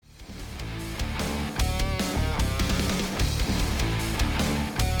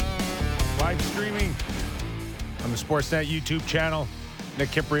live streaming on the Sportsnet YouTube channel.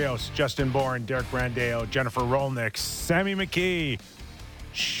 Nick Kiprios, Justin Bourne, Derek Brandeo, Jennifer Rolnick, Sammy McKee.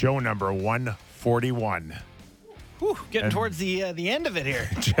 Show number 141. Whew, getting towards the end of it here.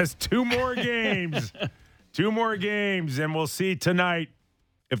 Just two more games. Two more games, and we'll see tonight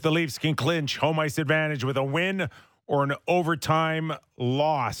if the Leafs can clinch home ice advantage with a win or an overtime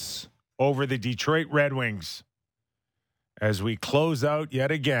loss over the Detroit Red Wings. As we close out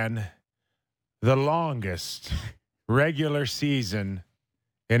yet again the longest regular season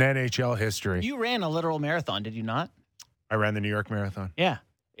in NHL history. You ran a literal marathon, did you not? I ran the New York Marathon. Yeah.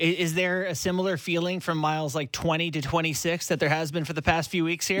 Is there a similar feeling from miles like 20 to 26 that there has been for the past few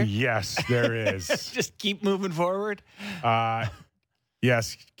weeks here? Yes, there is. Just keep moving forward.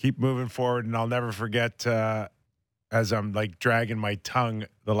 Yes, keep moving forward. And I'll never forget as I'm like dragging my tongue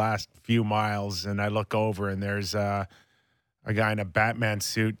the last few miles and I look over and there's a guy in a Batman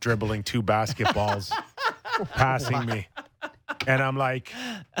suit dribbling two basketballs passing me. And I'm like,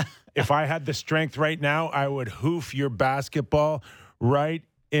 if I had the strength right now, I would hoof your basketball right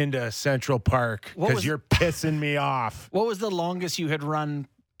into Central Park because you're pissing me off. What was the longest you had run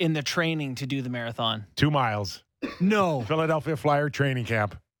in the training to do the marathon? 2 miles. No. Philadelphia Flyer training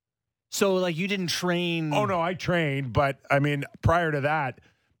camp. So, like, you didn't train? Oh, no, I trained. But, I mean, prior to that,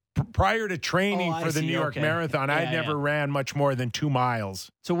 prior to training for the New York Marathon, I had never ran much more than 2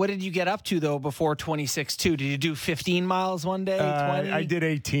 miles. So what did you get up to, though, before 26-2? Did you do 15 miles one day, 20? I did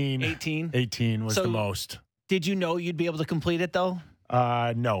 18. 18? 18 was the most. Did you know you'd be able to complete it, though?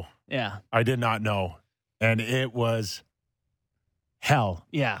 No. Yeah. I did not know. And it was hell.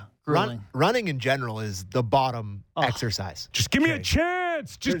 Yeah. Grueling. Running in general is the bottom exercise. Just give me a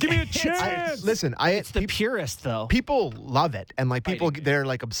chance. Just give me a chance. It's the purest, though. People love it. And like people, they're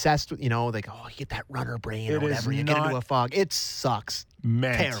like obsessed with, like, oh, you get that runner brain or whatever. You get into a fog. It sucks.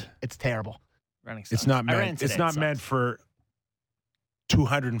 It's terrible. Running sucks. It's not meant. It's not meant for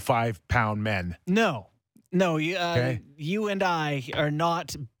 205-pound men. No, you and I are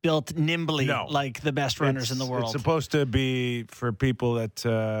not built nimbly like the best runners in the world. It's supposed to be for people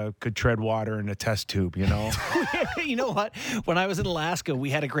that could tread water in a test tube, You know what? When I was in Alaska, we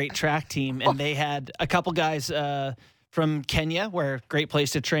had a great track team, and they had a couple guys from Kenya, where great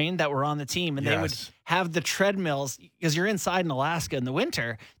place to train, that were on the team, and they would have the treadmills, because you're inside in Alaska in the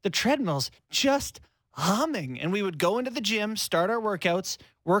winter, the treadmills just humming, and we would go into the gym, start our workouts,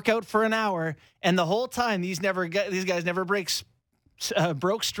 work out for an hour, and the whole time these guys never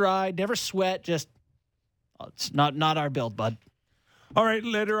broke stride, never sweat. Just it's not our build, bud. All right,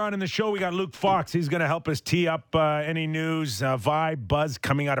 later on in the show, we got Luke Fox. He's going to help us tee up any news, vibe, buzz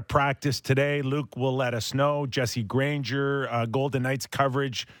coming out of practice today. Luke will let us know. Jesse Granger, Golden Knights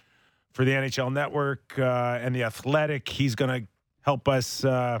coverage for the NHL Network and The Athletic. He's going to help us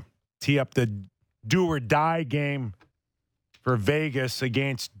tee up the do-or-die game for Vegas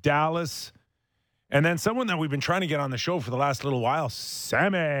against Dallas. And then someone that we've been trying to get on the show for the last little while,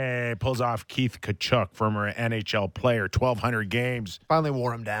 Sammy, pulls off Keith Tkachuk, former NHL player, 1,200 games. Finally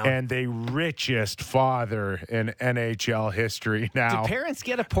wore him down. And the richest father in NHL history now. Do parents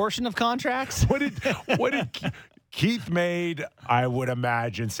get a portion of contracts? What did Keith made? I would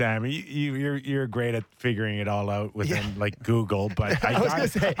imagine, Sammy, you're great at figuring it all out within like Google, but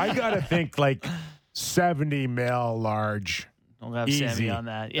I gotta think like 70 mil large. Don't have easy. Sammy on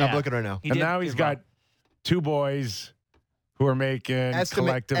that. Yeah. I'm looking right now. And now he's got 2 boys who are making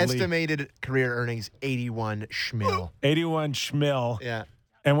collectively estimated career earnings 81 schmil. 81 schmil. Yeah.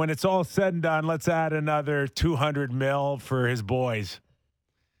 And when it's all said and done, let's add another 200 mil for his boys.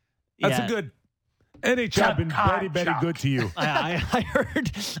 That's a good. NHL been very, very good to you. I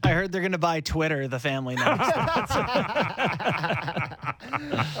heard they're going to buy Twitter, the family next.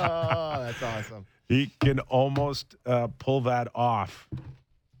 Oh, that's awesome. He can almost pull that off.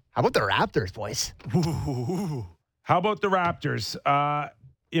 How about the Raptors, boys? Ooh. How about the Raptors?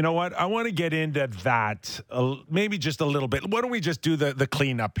 You know what? I want to get into that maybe just a little bit. Why don't we just do the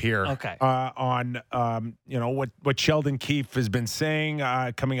cleanup here? Okay. On what Sheldon Keefe has been saying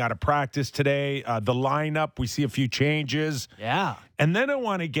coming out of practice today. The lineup, we see a few changes. Yeah. And then I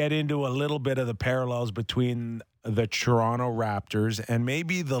want to get into a little bit of the parallels between the Toronto Raptors and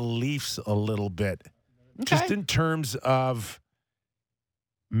maybe the Leafs a little bit. Okay. Just in terms of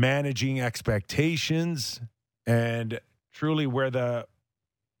managing expectations and truly where the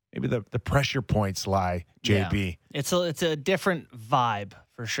pressure points lie, JB. Yeah. It's a different vibe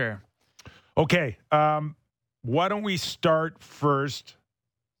for sure. Okay. Why don't we start first?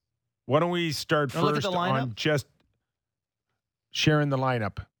 Look at the lineup? On just sharing the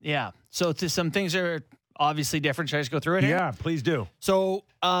lineup? Yeah. So some things are obviously different. Should I just go through it here? Yeah, please do. So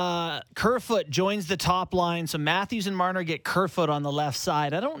Kerfoot joins the top line. So Matthews and Marner get Kerfoot on the left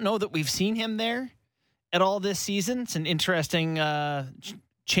side. I don't know that we've seen him there at all this season. It's an interesting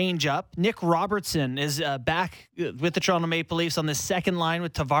change up. Nick Robertson is back with the Toronto Maple Leafs on the second line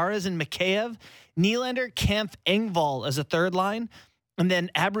with Tavares and Mikheyev. Nylander, Kempf, Engvall as a third line. And then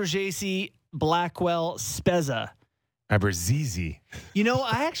Abruzzese, Blackwell, Spezza. Abruzzese. You know,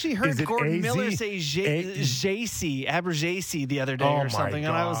 I actually heard Gordon AZ? Miller say Abruzzese the other day or something.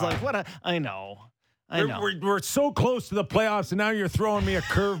 And I was like, I know. We're so close to the playoffs, and now you're throwing me a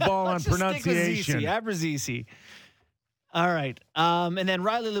curveball on pronunciation. Abruzzese. All right. And then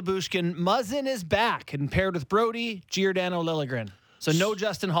Riley Lyubushkin. Muzzin is back and paired with Brody, Giordano, Liljegren. So no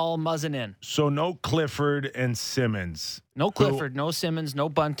Justin Hall, Muzzin in. So no Clifford and Simmons. No Clifford, no Simmons, no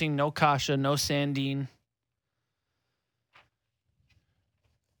Bunting, no Kasha, no Sandin.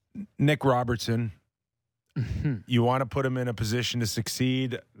 Nick Robertson. Mm-hmm. You want to put him in a position to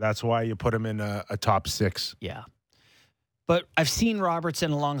succeed. That's why you put him in a top 6. Yeah. But I've seen Robertson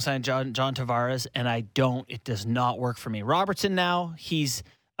alongside John Tavares, and it does not work for me. Robertson now, he's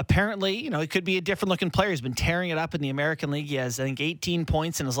apparently, he could be a different looking player. He's been tearing it up in the American League. He has, I think, 18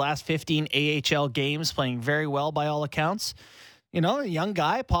 points in his last 15 AHL games, playing very well by all accounts. A young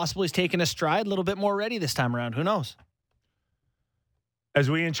guy, possibly he's taking a stride, a little bit more ready this time around. Who knows? As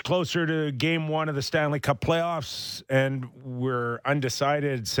we inch closer to Game 1 of the Stanley Cup playoffs, and we're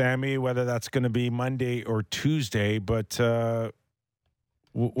undecided, Sammy, whether that's going to be Monday or Tuesday, but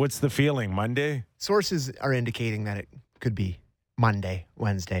what's the feeling? Monday? Sources are indicating that it could be Monday,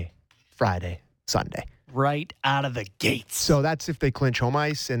 Wednesday, Friday, Sunday. Right out of the gates. So that's if they clinch home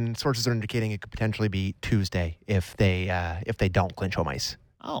ice, and sources are indicating it could potentially be Tuesday if they don't clinch home ice.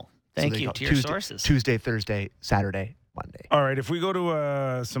 Oh, thank you to your sources. Tuesday, Thursday, Saturday, Monday. All right, if we go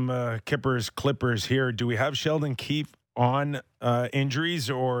to some Kippers Clippers here, do we have Sheldon Keefe on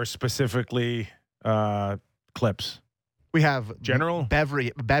injuries or specifically clips? We have general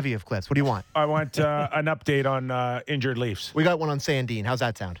bevy of clips. What do you want? I want an update on injured Leafs. We got one on Sandin. How's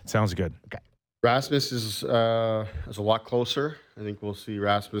that sound? Sounds good. Okay. Rasmus is a lot closer. I think we'll see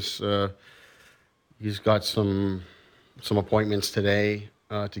Rasmus. He's got some appointments today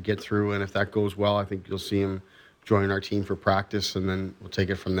to get through, and if that goes well, I think you'll see him join our team for practice, and then we'll take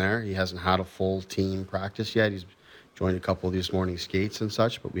it from there. He hasn't had a full team practice yet. He's joined a couple of these morning skates and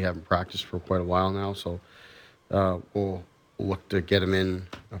such, but we haven't practiced for quite a while now, so we'll look to get him in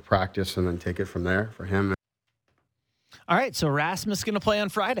a practice and then take it from there for him. All right, so Rasmus is going to play on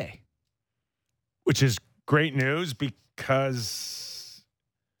Friday. Which is great news because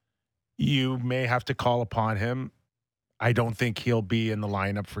you may have to call upon him. I don't think he'll be in the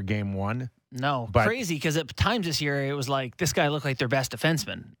lineup for Game 1. No, but crazy because at times this year it was like this guy looked like their best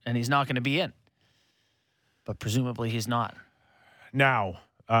defenseman, and he's not going to be in. But presumably he's not. Now,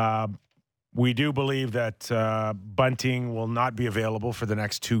 we do believe that Bunting will not be available for the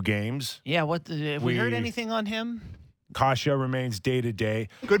next 2 games. Yeah, have we heard anything on him? Kasha remains day to day.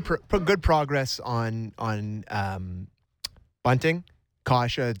 Good progress on Bunting.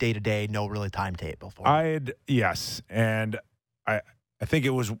 Kasha day to day, no really timetable for him. Yes, and I think it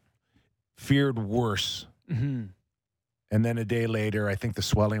was feared worse. Mm-hmm. And then a day later, I think the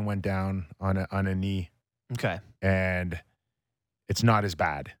swelling went down on a knee. Okay, and it's not as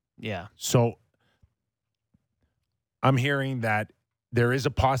bad. Yeah. So I'm hearing that there is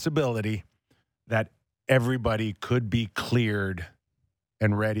a possibility that everybody could be cleared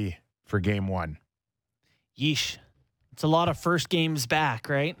and ready for Game 1. Yeesh. It's a lot of first games back,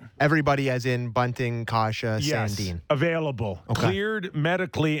 right? Everybody as in Bunting, Kasha, yes, Sandin. Available. Okay. Cleared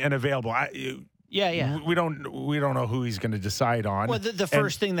medically and available. Yeah. We don't know who he's going to decide on. Well, the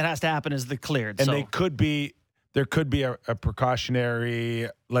first thing that has to happen is the cleared. And there could be a precautionary,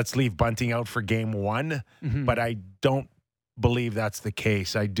 let's leave Bunting out for Game 1, mm-hmm. but I don't believe that's the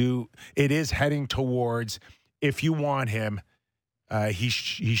case. It is heading towards, if you want him, he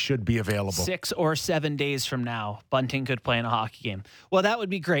should be available. 6 or 7 days from now, Bunting could play in a hockey game. Well, that would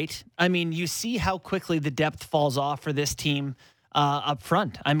be great. I mean, you see how quickly the depth falls off for this team up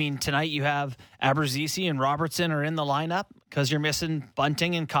front. I mean, tonight you have Abruzzese and Robertson are in the lineup because you're missing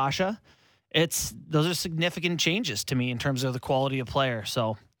Bunting and Kasha. Those are significant changes to me in terms of the quality of player.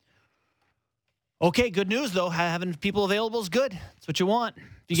 So, okay, good news though. Having people available is good. That's what you want. If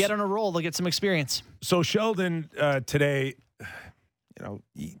you get on a roll, they'll get some experience. So Sheldon today,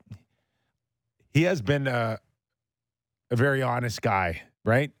 he has been a very honest guy,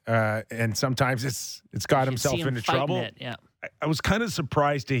 right? And sometimes it's got himself into trouble. Yeah. I was kind of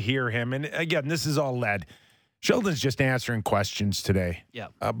surprised to hear him. And again, this is all led. Sheldon's just answering questions today. Yeah.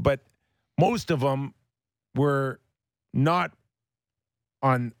 But most of them were not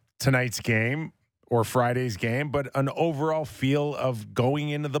on tonight's game or Friday's game, but an overall feel of going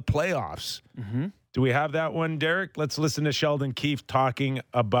into the playoffs. Mm-hmm. Do we have that one, Derek? Let's listen to Sheldon Keefe talking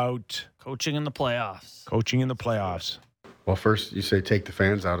about coaching in the playoffs. Coaching in the playoffs. Well, first you say take the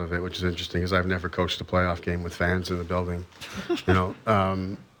fans out of it, which is interesting because I've never coached a playoff game with fans in the building. You know,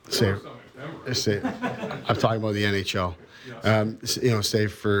 I'm talking about the NHL.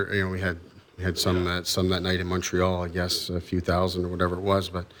 Save for we had some that night in Montreal, I guess a few thousand or whatever it was,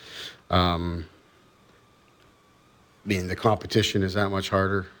 but the competition is that much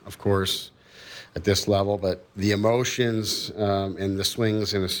harder, of course, at this level. But the emotions and the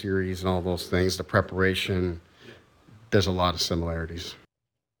swings in a series and all those things, the preparation, there's a lot of similarities.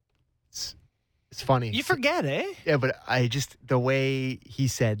 It's funny. You forget, eh? Yeah, but the way he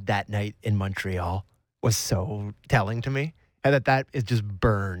said that night in Montreal was so telling to me, and that is just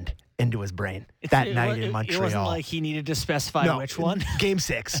burned into his brain. That night in Montreal. It wasn't like he needed to specify which one. Game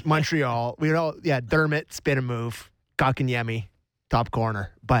 6, Montreal. Dermott, spin and move, Kotkaniemi, top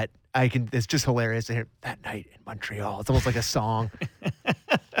corner. But it's just hilarious to hear that night in Montreal. It's almost like a song.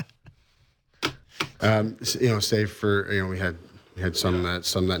 Save for we had some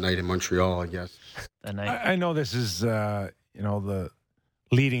that night in Montreal, I guess. That night. I know this is the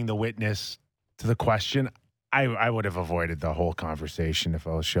leading the witness to the question. I would have avoided the whole conversation if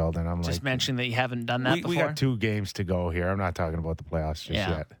I was Sheldon. I'm just mentioning that you haven't done that before. We got 2 games to go here. I'm not talking about the playoffs just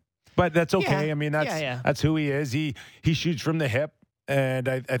yet. But that's okay. Yeah. I mean, that's who he is. He shoots from the hip, and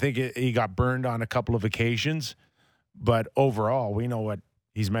I think he got burned on a couple of occasions. But overall, we know what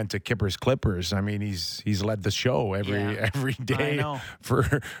he's meant to Kippers Clippers. I mean, he's led the show every day for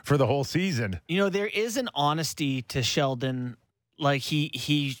the whole season. There is an honesty to Sheldon. Like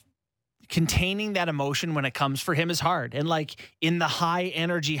he containing that emotion when it comes for him is hard. And like in the high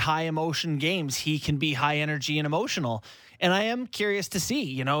energy, high emotion games, he can be high energy and emotional. And I am curious to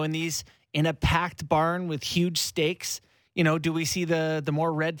see, in a packed barn with huge stakes, do we see the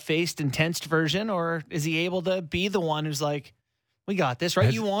more red-faced, intense version, or is he able to be the one who's like, we got this,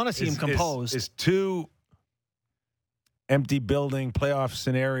 right? You want to see him composed. Is 2 empty building playoff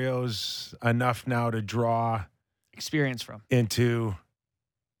scenarios enough now to draw experience from into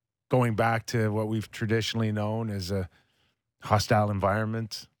going back to what we've traditionally known as a hostile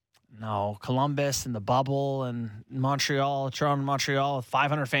environment? No, Columbus and the bubble and Toronto, Montreal,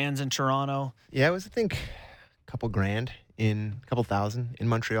 500 fans in Toronto. Yeah, it was, I think, a couple thousand in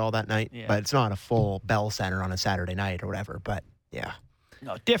Montreal that night. Yeah. But it's not a full Bell Center on a Saturday night or whatever. But yeah.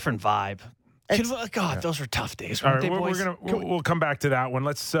 No, different vibe. Those were tough days. All right, we'll come back to that one.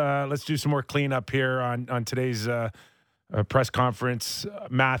 Let's do some more cleanup here on today's press conference.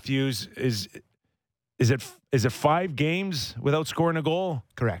 Matthews, is it 5 games without scoring a goal?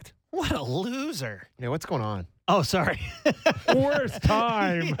 Correct. What a loser. Yeah, what's going on? Oh, sorry. Worst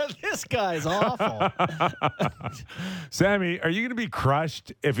time. This guy's awful. Sammy, are you going to be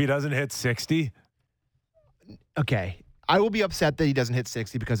crushed if he doesn't hit 60? Okay. I will be upset that he doesn't hit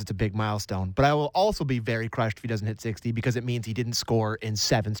 60 because it's a big milestone, but I will also be very crushed if he doesn't hit 60 because it means he didn't score in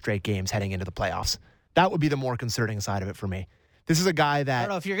 7 straight games heading into the playoffs. That would be the more concerning side of it for me. This is a guy that... I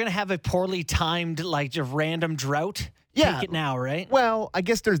don't know, if you're going to have a poorly timed, just random drought, take it now, right? Well, I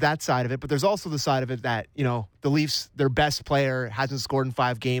guess there's that side of it, but there's also the side of it that, the Leafs, their best player hasn't scored in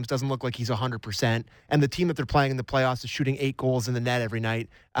 5 games, doesn't look like he's 100%, and the team that they're playing in the playoffs is shooting 8 goals in the net every night.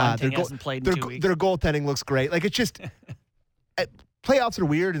 Hasn't played in 2 weeks. Their goaltending looks great. Like, it's just... Playoffs are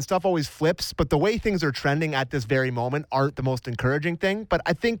weird and stuff always flips, but the way things are trending at this very moment aren't the most encouraging thing. But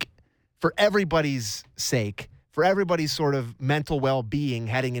I think for everybody's sake, for everybody's sort of mental well-being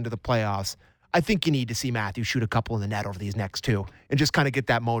heading into the playoffs, I think you need to see Matthews shoot a couple in the net over these next 2 and just kind of get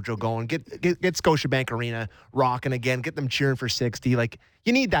that mojo going. Get Scotiabank Arena rocking again. Get them cheering for 60. Like,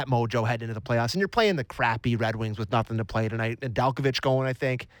 you need that mojo heading into the playoffs. And you're playing the crappy Red Wings with nothing to play tonight. And Dalkovich going, I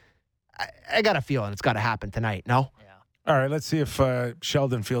think. I got a feeling it's got to happen tonight, no? Yeah. All right, let's see if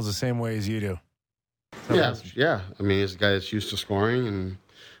Sheldon feels the same way as you do. Yeah. I mean, he's a guy that's used to scoring,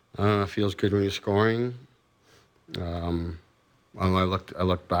 and feels good when he's scoring. I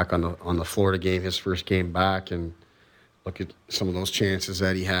looked back on the Florida game, his first game back, and look at some of those chances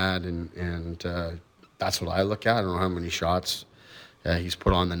that he had, and that's what I look at. I don't know how many shots he's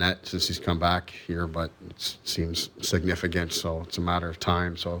put on the net since he's come back here, but it seems significant. So it's a matter of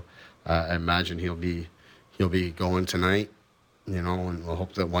time. So I imagine he'll be going tonight, and we'll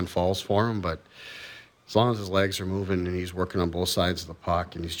hope that one falls for him. But as long as his legs are moving and he's working on both sides of the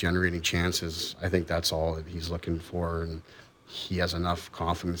puck and he's generating chances, I think that's all that he's looking for. And he has enough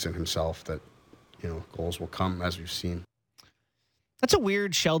confidence in himself that, goals will come, as we've seen. That's a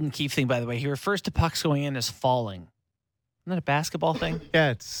weird Sheldon Keefe thing, by the way. He refers to pucks going in as falling. Isn't that a basketball thing?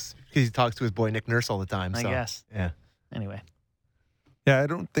 Yeah, it's because he talks to his boy Nick Nurse all the time. I guess. Yeah. Anyway, Yeah, I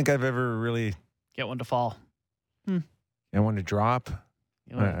don't think I've ever really get one to fall. I want to drop.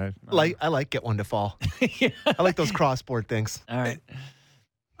 You know, I like get one to fall. yeah. I like those crossboard things. All right.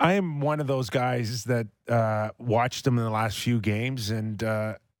 I am one of those guys that watched him in the last few games, and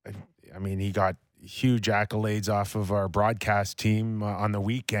I mean, he got huge accolades off of our broadcast team on the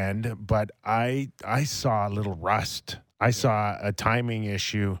weekend, but I saw a little rust. I saw a timing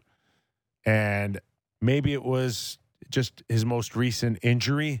issue, and maybe it was just his most recent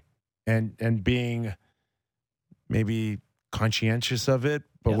injury and being maybe conscientious of it,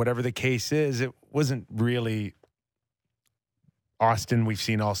 but whatever the case is, it wasn't really Austin we've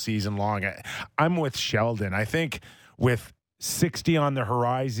seen all season long. I'm with Sheldon. I think with 60 on the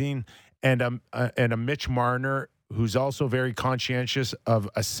horizon and a Mitch Marner who's also very conscientious of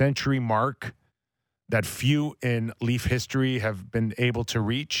a century mark that few in Leaf history have been able to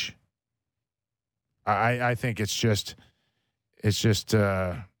reach, I think it's just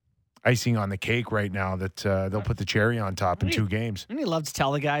icing on the cake right now that they'll put the cherry on top in 2 games. And he loves to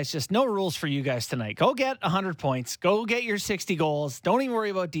tell the guys, just no rules for you guys tonight. Go get 100 points. Go get your 60 goals. Don't even worry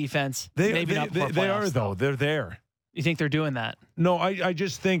about defense. They are, though. They're there. You think they're doing that? No, I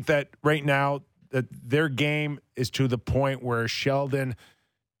just think that right now that their game is to the point where Sheldon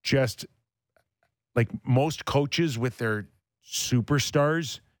just, like most coaches with their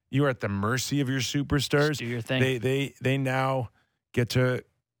superstars, you're at the mercy of your superstars. Just do your thing. They now get to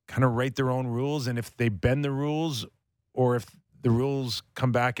kind of write their own rules, and if they bend the rules or if the rules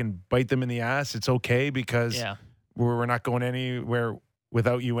come back and bite them in the ass, it's okay because we're not going anywhere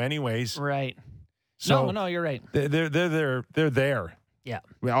without you anyways. Right. So no, you're right. They're there. Yeah.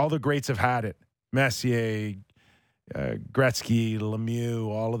 All the greats have had it. Messier, Gretzky, Lemieux,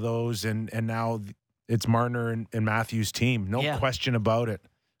 all of those, and now it's Marner and Matthews' team. No question about it.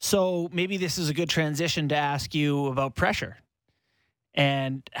 So maybe this is a good transition to ask you about pressure.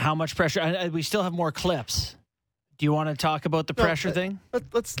 And how much pressure? We still have more clips. Do you want to talk about the pressure thing?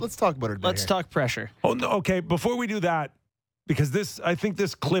 Let's talk about it. Let's talk pressure. Oh no, okay. Before we do that, because I think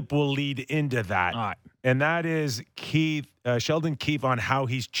this clip will lead into that. All right. And that is Sheldon Keefe on how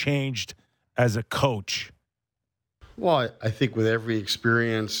he's changed as a coach. Well, I think with every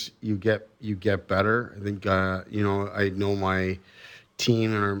experience you get better. I think I know my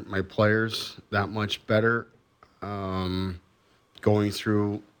team and my players that much better. Going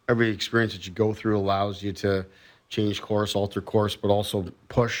through every experience that you go through allows you to change course, alter course, but also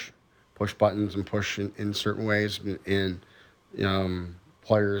push buttons and push in certain ways. And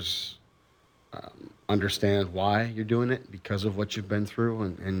players understand why you're doing it because of what you've been through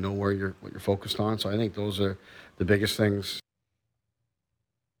and know what you're focused on. So I think those are the biggest things.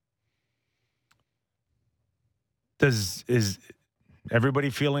 Is everybody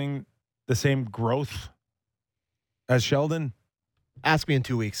feeling the same growth as Sheldon? Ask me in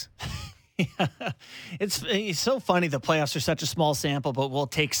 2 weeks. It's so funny. The playoffs are such a small sample, but we'll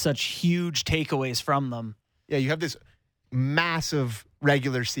take such huge takeaways from them. Yeah, you have this massive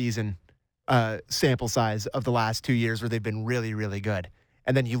regular season sample size of the last 2 years where they've been really, really good.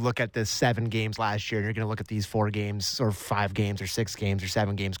 And then you look at the 7 games last year, and you're going to look at these 4 games or 5 games or 6 games or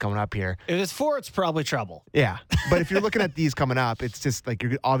 7 games coming up here. If it's 4, it's probably trouble. Yeah. But if you're looking at these coming up, it's just like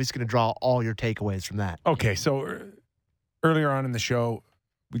you're obviously going to draw all your takeaways from that. Okay, so earlier on in the show,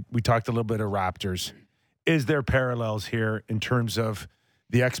 we talked a little bit of Raptors. Is there parallels here in terms of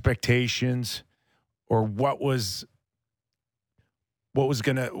the expectations or what would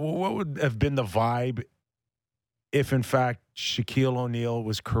have been the vibe if, in fact, Shaquille O'Neal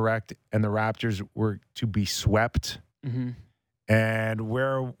was correct and the Raptors were to be swept? Mm-hmm. And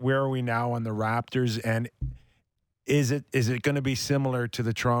where are we now on the Raptors? And is it going to be similar to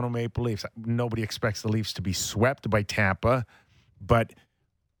the Toronto Maple Leafs? Nobody expects the Leafs to be swept by Tampa, but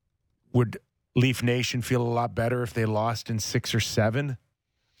would Leaf Nation feel a lot better if they lost in 6 or 7?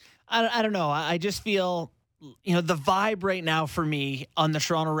 I don't know. I just feel, the vibe right now for me on the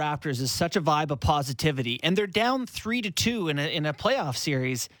Toronto Raptors is such a vibe of positivity, and they're down 3-2 in a playoff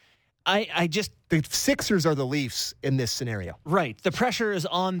series. The Sixers are the Leafs in this scenario. Right. The pressure is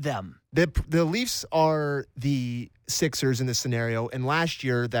on them. The Leafs are the Sixers in this scenario, and last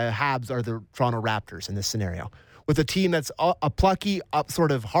year the Habs are the Toronto Raptors in this scenario. With a team that's a plucky,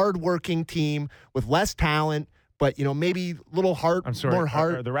 sort of hardworking team with less talent, but maybe a little heart. I'm sorry. More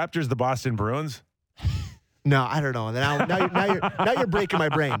heart. Are the Raptors the Boston Bruins? No, I don't know. Now you're breaking my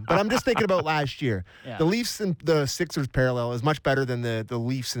brain. But I'm just thinking about last year. Yeah. The Leafs and the Sixers parallel is much better than the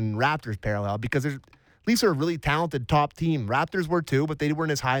Leafs and Raptors parallel because there's Leafs are a really talented top team. Raptors were too, but they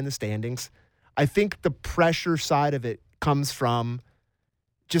weren't as high in the standings. I think the pressure side of it comes from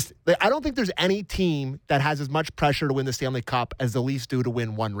just, I don't think there's any team that has as much pressure to win the Stanley Cup as the Leafs do to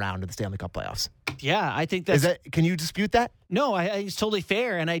win one round of the Stanley Cup playoffs. Yeah, I think that's... Can you dispute that? No, it's totally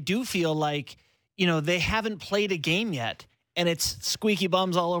fair. And I do feel like, they haven't played a game yet. And it's squeaky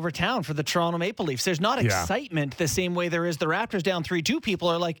bums all over town for the Toronto Maple Leafs. There's not excitement the same way there is the Raptors down 3-2. People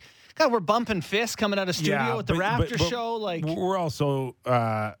are like, God, we're bumping fists coming out of studio at the Raptor show. Like, we're also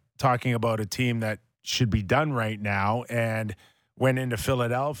talking about a team that should be done right now and went into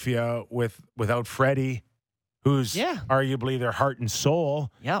Philadelphia without Freddie, who's arguably their heart and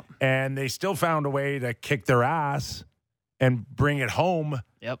soul. Yep. And they still found a way to kick their ass and bring it home.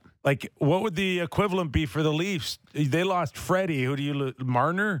 Yep. Like, what would the equivalent be for the Leafs? They lost Freddie. Who do you lose?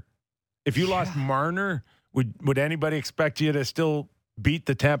 Marner? If you lost Marner, would anybody expect you to still beat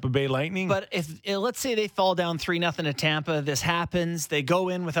the Tampa Bay Lightning? But if let's say they fall down 3-0 to Tampa, this happens. They go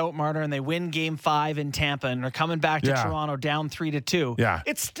in without Marner and they win Game 5 in Tampa, and they're coming back to Toronto down 3-2. Yeah,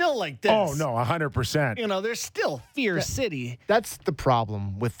 it's still like this. Oh no, 100%. There's still Fear City. That's the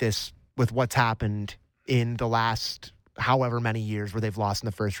problem with this, with what's happened in the last however many years where they've lost in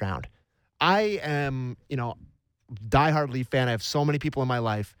the first round. I am, diehard Leaf fan. I have so many people in my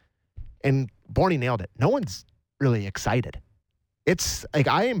life, and Borny nailed it. No one's really excited. It's like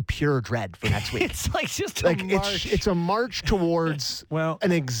I am pure dread for next week. It's like just a march. It's a march towards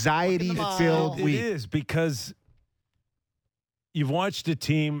an anxiety-filled week. It is, because you've watched a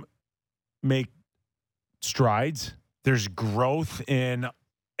team make strides. There's growth in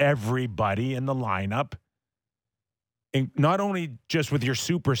everybody in the lineup. And not only just with your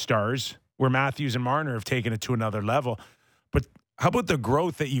superstars, where Matthews and Marner have taken it to another level, but how about the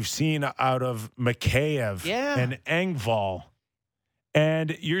growth that you've seen out of Mikheyev and Engvall?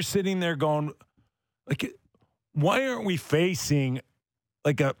 And you're sitting there going, like, why aren't we facing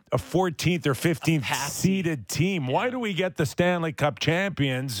like a 14th or 15th seeded team? Why do we get the Stanley Cup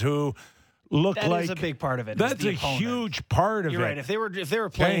champions who look like... That is a big part of it. That's a huge part of it. You're right. If they were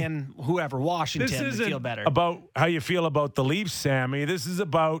playing whoever, Washington, they'd feel better. About how you feel about the Leafs, Sammy. This is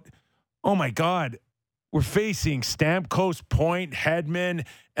about, oh my God, we're facing Stamkos, Point, Hedman,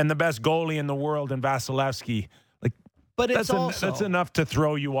 and the best goalie in the world in Vasilevsky. But that's enough to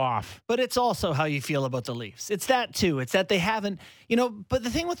throw you off. But it's also how you feel about the Leafs. It's that too. It's that they haven't, but the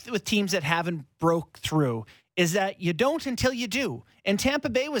thing with teams that haven't broke through is that you don't until you do. And Tampa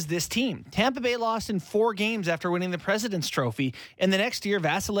Bay was this team. Tampa Bay lost in 4 games after winning the President's Trophy. And the next year,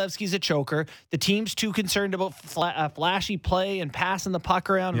 Vasilevsky's a choker. The team's too concerned about flashy play and passing the puck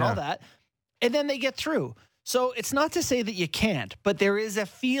around and all that. And then they get through. So it's not to say that you can't, but there is a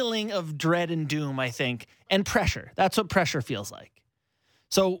feeling of dread and doom, I think, and pressure. That's what pressure feels like.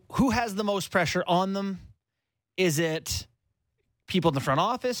 So who has the most pressure on them? Is it people in the front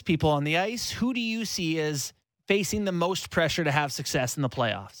office, people on the ice? Who do you see as facing the most pressure to have success in the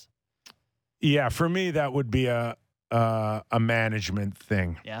playoffs? Yeah, for me, that would be a management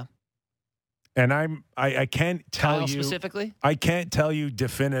thing. Yeah. And I can't tell Kyle you specifically. I can't tell you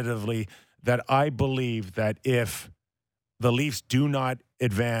definitively that I believe that if the Leafs do not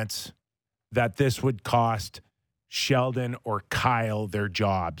advance, that this would cost Sheldon or Kyle their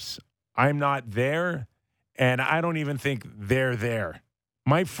jobs. I'm not there, and I don't even think they're there.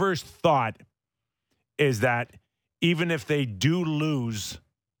 My first thought is that even if they do lose,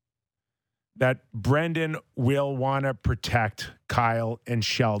 that Brendan will want to protect Kyle and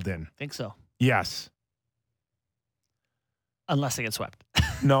Sheldon. Think so. Yes. Unless they get swept.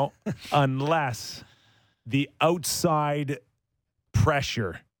 No, unless the outside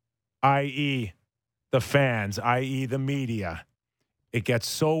pressure, i.e. the fans, i.e. the media, it gets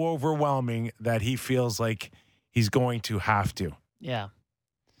so overwhelming that he feels like he's going to have to. Yeah.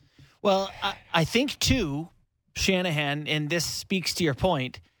 Well, I think, too, Shanahan, and this speaks to your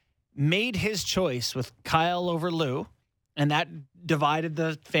point, made his choice with Kyle over Lou, and that divided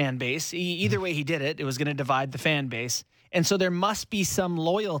the fan base. Either way he did it, it was going to divide the fan base. And so there must be some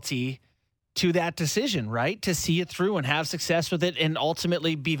loyalty to that decision, right? To see it through and have success with it and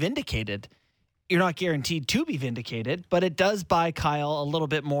ultimately be vindicated. You're not guaranteed to be vindicated, but it does buy Kyle a little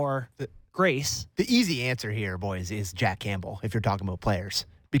bit more grace. The easy answer here, boys, is Jack Campbell, if you're talking about players.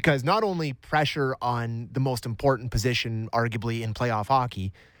 Because not only pressure on the most important position, arguably, in playoff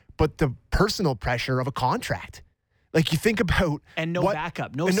hockey, but the personal pressure of a contract. Like, you think about... And no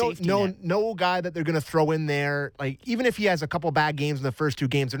backup, no safety net. No guy that they're going to throw in there. Like, even if he has a couple bad games in the first 2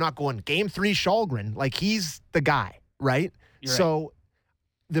 games, they're not going, Game 3, Shalgren. Like, he's the guy, right? So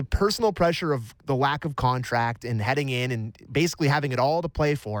the personal pressure of the lack of contract and heading in and basically having it all to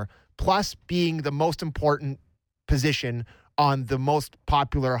play for, plus being the most important position on the most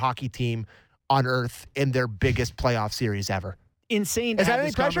popular hockey team on earth in their biggest playoff series ever. Insane to have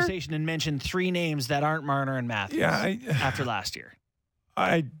this conversation and mention 3 names that aren't Marner and Matthews after last year.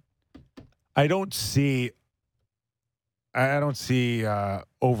 I don't see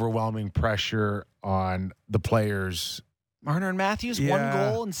overwhelming pressure on the players. Marner and Matthews, 1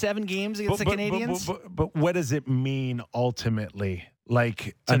 goal in 7 games against the Canadians. But what does it mean ultimately?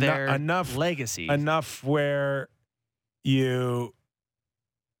 Like enough legacy, enough where you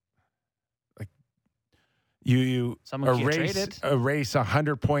erase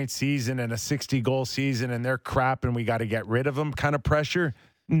 100-point season and a 60-goal season, and they're crap, and we got to get rid of them. Kind of pressure?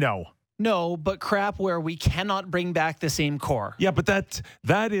 No, but crap where we cannot bring back the same core. Yeah, but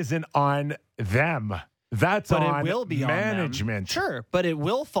that isn't on them. That's on it will be management. On them. Sure, but it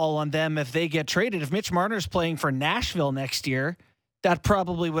will fall on them if they get traded. If Mitch Marner's playing for Nashville next year, that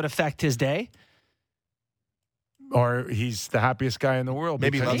probably would affect his day. Or he's the happiest guy in the world.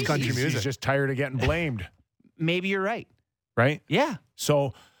 Maybe he loves country music. He's just tired of getting blamed. Maybe you're right. Right? Yeah.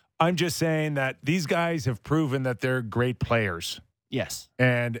 So I'm just saying that these guys have proven that they're great players. Yes.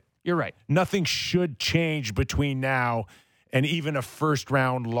 And you're right. Nothing should change between now and even a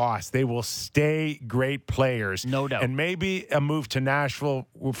first-round loss. They will stay great players. No doubt. And maybe a move to Nashville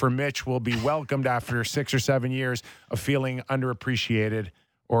for Mitch will be welcomed after 6 or 7 years of feeling underappreciated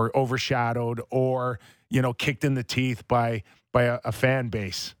or overshadowed or, kicked in the teeth by a fan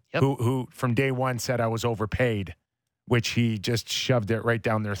base who from day one said I was overpaid, which he just shoved it right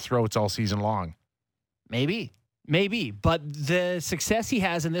down their throats all season long. Maybe. But the success he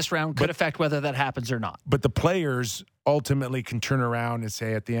has in this round could affect whether that happens or not. But the players ultimately can turn around and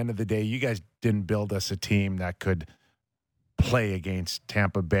say, at the end of the day, you guys didn't build us a team that could play against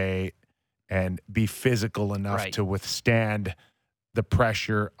Tampa Bay and be physical enough to withstand the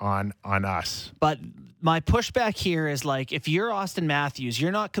pressure on us. But my pushback here is like, if you're Austin Matthews,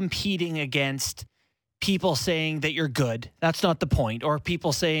 you're not competing against people saying that you're good. That's not the point. Or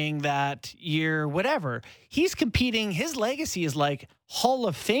people saying that you're whatever. He's competing. His legacy is like Hall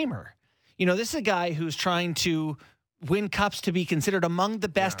of Famer. This is a guy who's trying to win cups to be considered among the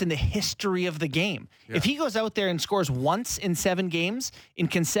best in the history of the game. Yeah. If he goes out there and scores once in 7 games in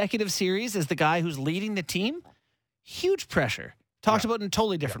consecutive series as the guy who's leading the team, huge pressure. Talked about in a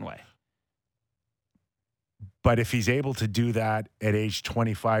totally different way. But if he's able to do that at age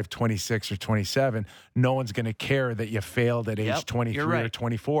 25, 26, or 27, no one's going to care that you failed at age 23 or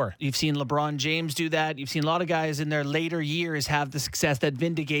 24. You've seen LeBron James do that. You've seen a lot of guys in their later years have the success that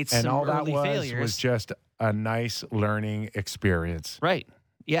vindicates some early failures. And all that was just a nice learning experience. Right.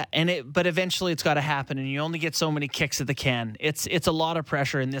 Yeah, but eventually it's got to happen, and you only get so many kicks at the can. It's a lot of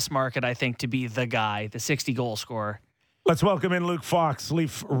pressure in this market, I think, to be the guy, the 60-goal scorer. Let's welcome in Luke Fox,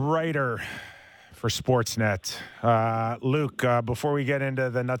 Leaf writer for Sportsnet. Luke, before we get into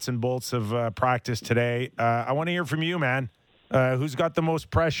the nuts and bolts of practice today, I want to hear from you, man. Who's got the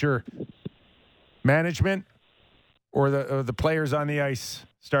most pressure, management or the players on the ice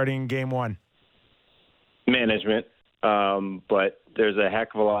starting game 1? Management, but there's a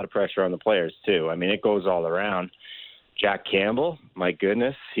heck of a lot of pressure on the players, too. I mean, it goes all around. Jack Campbell, my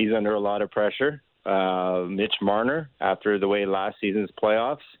goodness, he's under a lot of pressure. Mitch Marner, after the way last season's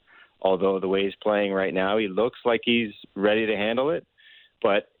playoffs, although the way he's playing right now, he looks like he's ready to handle it.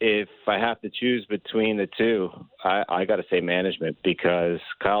 But if I have to choose between the two, I got to say management, because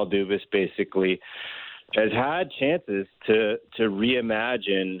Kyle Dubas basically has had chances to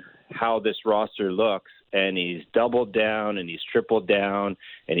reimagine how this roster looks, and he's doubled down and he's tripled down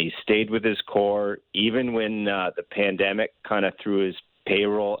and he's stayed with his core, even when the pandemic kind of threw his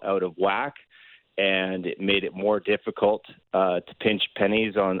payroll out of whack. And it made it more difficult to pinch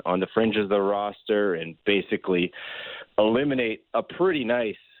pennies on the fringes of the roster and basically eliminate a pretty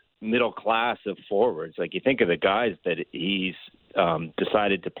nice middle class of forwards. Like, you think of the guys that he's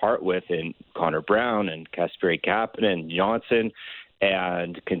decided to part with in Connor Brown and Kasperi Kapanen and Johnson,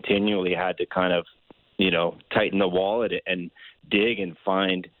 and continually had to kind of, tighten the wallet and dig and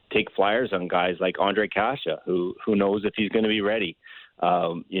take flyers on guys like Andre Kasha, who knows if he's going to be ready.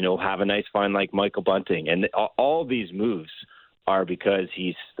 Have a nice find like Michael Bunting. And all these moves are because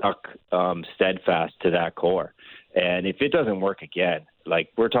he's stuck steadfast to that core. And if it doesn't work again, like,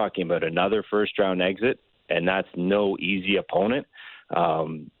 we're talking about another first-round exit, and that's no easy opponent.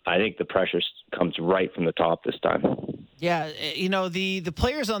 I think the pressure comes right from the top this time. Yeah, the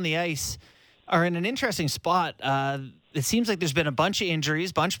players on the ice are in an interesting spot. It seems like there's been a bunch of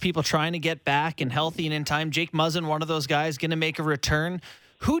injuries, bunch of people trying to get back and healthy and in time. Jake Muzzin, one of those guys, going to make a return.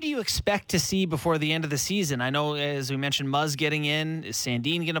 Who do you expect to see before the end of the season? I know, as we mentioned, Muzz getting in. Is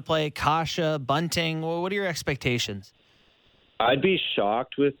Sandin going to play? Kasha, Bunting? What are your expectations? I'd be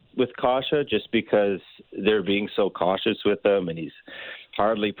shocked with Kasha just because they're being so cautious with him, and he's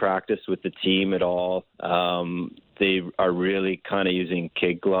hardly practiced with the team at all. They are really kind of using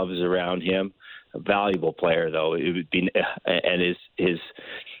kid gloves around him. A valuable player, though. It would be, and his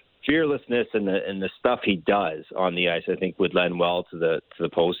fearlessness and the stuff he does on the ice, I think, would lend well to the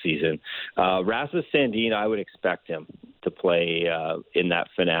postseason. Rasmus Sandin, I would expect him to play in that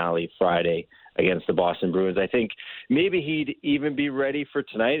finale Friday against the Boston Bruins. I think maybe he'd even be ready for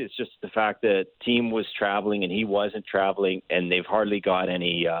tonight. It's just the fact that team was traveling and he wasn't traveling, and they've hardly got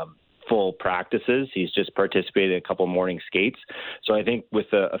any full practices. He's just participated in a couple morning skates. So I think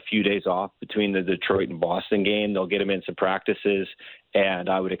with a few days off between the Detroit and Boston game, they'll get him in some practices, and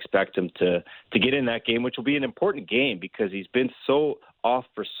I would expect him to get in that game, which will be an important game because he's been so off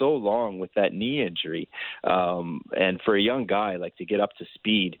for so long with that knee injury. And for a young guy, like, to get up to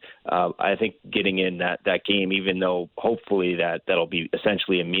speed, I think getting in that game, even though hopefully that'll be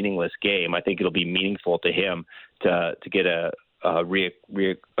essentially a meaningless game, I think it'll be meaningful to him to get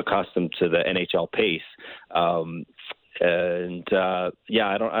reaccustomed to the NHL pace. I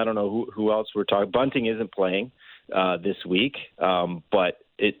don't know who else we're talking. Bunting isn't playing this week, but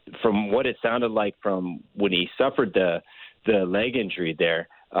from what it sounded like from when he suffered the leg injury there,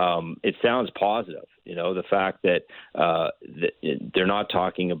 it sounds positive. You know, the fact that they're not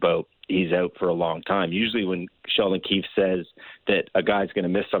talking about he's out for a long time. Usually when Sheldon Keefe says that a guy's going to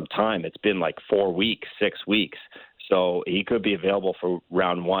miss some time, it's been like 4 weeks, 6 weeks. So he could be available for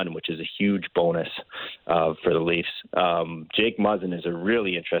round one, which is a huge bonus for the Leafs. Jake Muzzin is a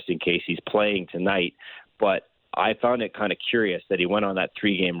really interesting case. He's playing tonight, but I found it kind of curious that he went on that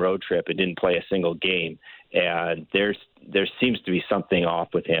 3-game road trip and didn't play a single game. And there seems to be something off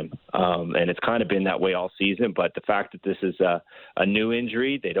with him. And it's kind of been that way all season. But the fact that this is a new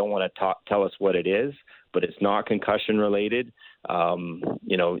injury, they don't want to tell us what it is, but it's not concussion related.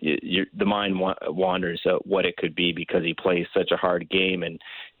 The mind wanders at what it could be because he plays such a hard game, and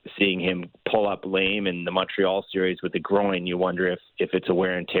seeing him pull up lame in the Montreal series with the groin, you wonder if it's a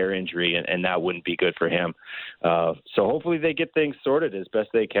wear and tear injury, and that wouldn't be good for him. So hopefully they get things sorted as best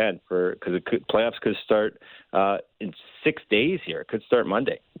they can because playoffs could start in 6 days here. It could start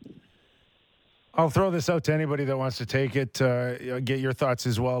Monday. I'll throw this out to anybody that wants to take it. Get your thoughts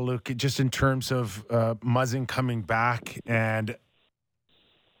as well, Luke, just in terms of Muzzin coming back, and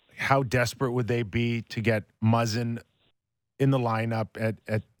how desperate would they be to get Muzzin in the lineup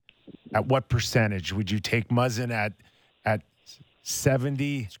at what percentage? Would you take Muzzin at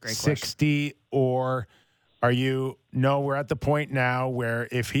 70, 60, or are you, no, we're at the point now where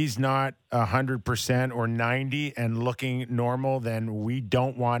if he's not 100% or 90 and looking normal, then we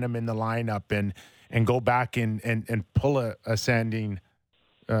don't want him in the lineup, and go back and pull a Sandin,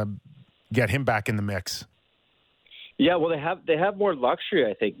 get him back in the mix? Yeah, well, they have more luxury,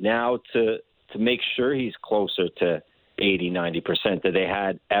 I think, now to make sure he's closer to 80, 90% than they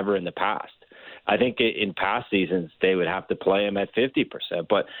had ever in the past. I think in past seasons they would have to play him at 50%,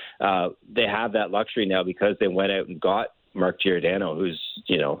 but they have that luxury now because they went out and got Mark Giordano, who's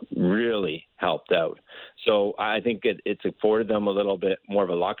really helped out. So I think it's afforded them a little bit more of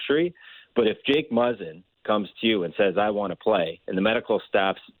a luxury. But if Jake Muzzin comes to you and says, I want to play, and the medical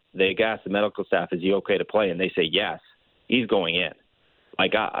staff, they ask the medical staff, is he okay to play? And they say yes, he's going in.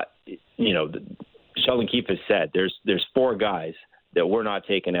 Like, Sheldon Keefe has said, there's 4 guys that we're not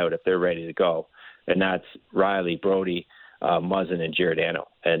taking out if they're ready to go. And that's Riley, Brody, Muzzin, and Giordano.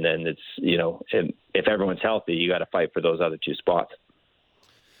 And then it's, if everyone's healthy, you got to fight for those other 2 spots.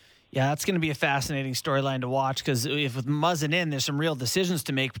 Yeah, that's going to be a fascinating storyline to watch because if with Muzzin in, there's some real decisions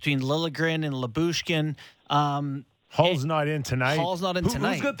to make between Liljegren and Lyubushkin. Hall's not in tonight. Hall's not in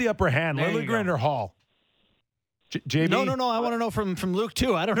tonight. Who's got the upper hand, Liljegren or Hall? JB? No. I want to know from Luke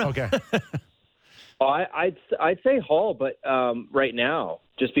too. I don't know. Okay. I'd say Hall, but right now,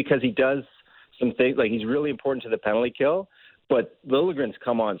 just because he does some things, like he's really important to the penalty kill, but Liljegren's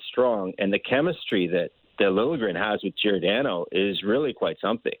come on strong, and the chemistry that Liljegren has with Giordano is really quite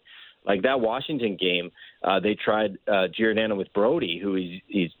something. Like that Washington game, they tried Giordano with Brody, who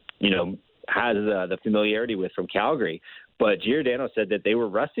he's has the familiarity with from Calgary, but Giordano said that they were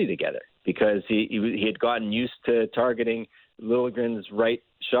rusty together because he had gotten used to targeting Liljegren's right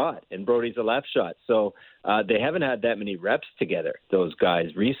shot and Brody's a left shot. So they haven't had that many reps together, those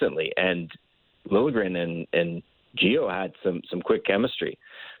guys, recently. And Liljegren and Gio had some quick chemistry.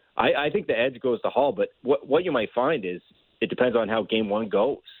 I think the edge goes to Hall, but what you might find is it depends on how game one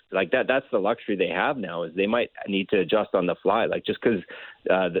goes. Like that's the luxury they have now, is they might need to adjust on the fly. Like just because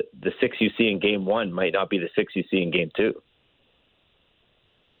the 6 you see in game one might not be the 6 you see in game 2.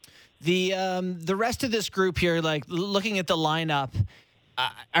 The rest of this group here, like looking at the lineup,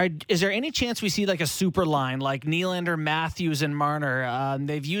 is there any chance we see like a super line like Nylander, Matthews, and Marner?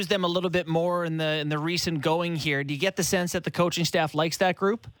 They've used them a little bit more in the recent going here. Do you get the sense that the coaching staff likes that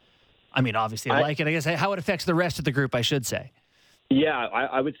group? I mean, obviously I like it. I guess how it affects the rest of the group, I should say. Yeah,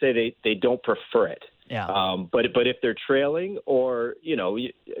 I would say they don't prefer it. Yeah. But if they're trailing, or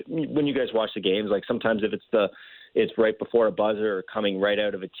when you guys watch the games, like sometimes if it's right before a buzzer or coming right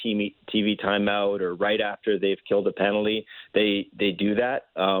out of a TV timeout or right after they've killed a penalty, they do that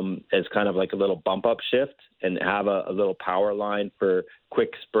as kind of like a little bump up shift and have a little power line for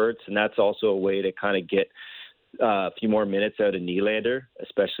quick spurts. And that's also a way to kind of get a few more minutes out of Nylander,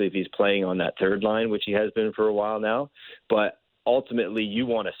 especially if he's playing on that third line, which he has been for a while now. But ultimately, you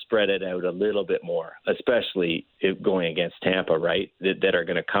want to spread it out a little bit more, especially if going against Tampa, right, that are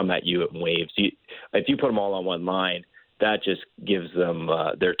going to come at you in waves. If you put them all on one line, that just gives them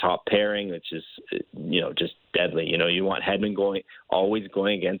their top pairing, which is, just deadly. You want Hedman always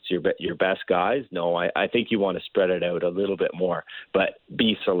going against your best guys. No, I think you want to spread it out a little bit more, but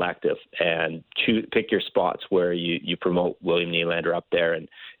be selective and pick your spots where you promote William Nylander up there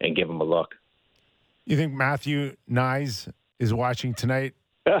and give him a look. You think Matthew Nyes is watching tonight?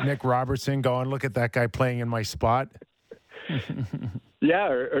 Nick Robertson going, look at that guy playing in my spot. Yeah,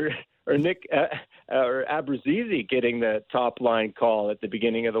 or Nick or Abruzzese getting the top line call at the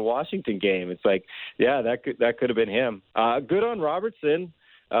beginning of the Washington game. It's like, yeah, that could have been him. Good on Robertson.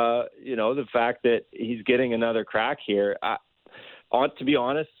 The fact that he's getting another crack here. To be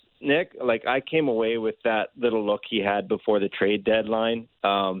honest, Nick, like I came away with that little look he had before the trade deadline,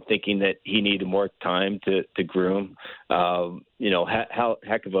 thinking that he needed more time to groom.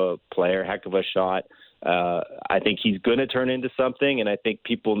 Heck of a player, heck of a shot. I think he's going to turn into something, and I think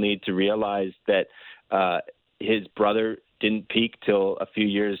people need to realize that his brother didn't peak till a few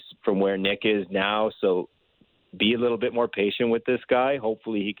years from where Nick is now. So be a little bit more patient with this guy.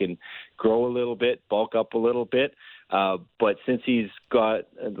 Hopefully he can grow a little bit, bulk up a little bit. But since he's got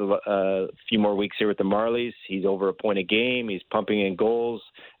a few more weeks here with the Marlies, he's over a point a game. He's pumping in goals.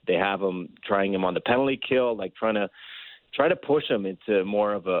 They have him trying him on the penalty kill, like trying to push him into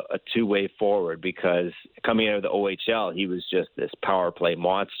more of a two-way forward, because coming out of the OHL, he was just this power play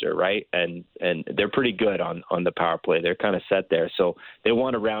monster, right? And they're pretty good on the power play. They're kind of set there. So they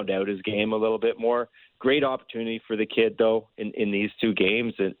want to round out his game a little bit more. Great opportunity for the kid, though, in these 2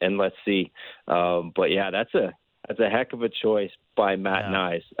 games, and let's see. But, yeah, that's a heck of a choice by Matt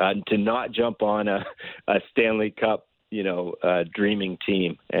Nyes to not jump on a Stanley Cup, dreaming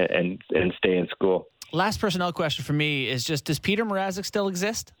team and stay in school. Last personnel question for me is just, does Peter Mrazek still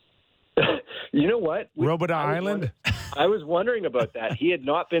exist? You know what? Robidas Island? I was wondering about that. He had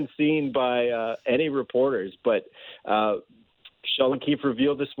not been seen by any reporters, but Sheldon Keefe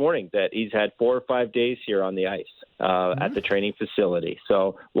revealed this morning that he's had 4 or 5 days here on the ice at the training facility.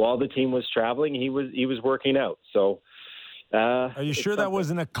 So while the team was traveling, he was working out. So are you sure that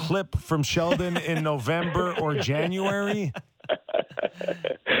wasn't a clip from Sheldon in November or January?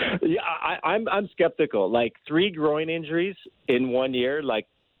 Yeah, I'm skeptical. Like 3 groin injuries in 1 year, like,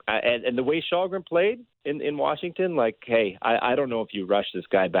 and the way Shalgren played in Washington, like, hey, I don't know if you rush this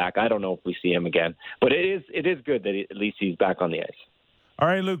guy back. I don't know if we see him again. But it is good that at least he's back on the ice. All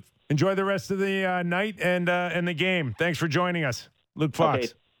right, Luke. Enjoy the rest of the night and the game. Thanks for joining us, Luke Fox.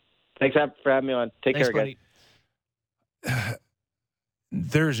 Okay. Thanks for having me on. Thanks, care, buddy. guys.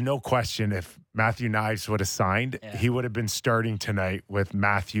 There's no question if Matthew Nyes would have signed, he would have been starting tonight with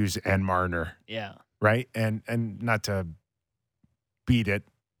Matthews and Marner. Yeah. Right? And not to beat it,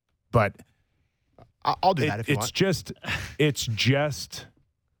 but I'll do that if you want.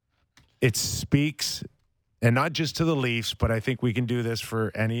 It speaks, and not just to the Leafs, but I think we can do this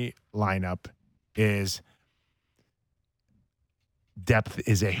for any lineup, is depth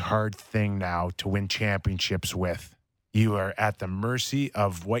is a hard thing now to win championships with. You are at the mercy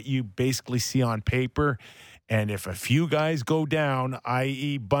of what you basically see on paper. And if a few guys go down,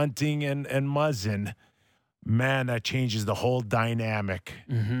 i.e. Bunting and Muzzin, man, that changes the whole dynamic.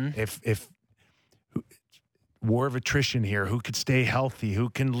 Mm-hmm. If war of attrition here, who could stay healthy, who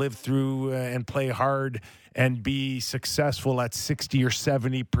can live through and play hard and be successful at 60 or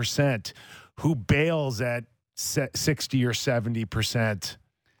 70%, who bails at 60 or 70%.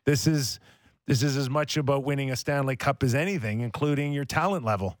 This is as much about winning a Stanley Cup as anything, including your talent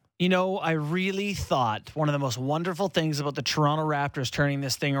level. You know, I really thought one of the most wonderful things about the Toronto Raptors turning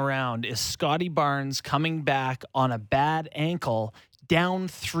this thing around is Scotty Barnes coming back on a bad ankle, down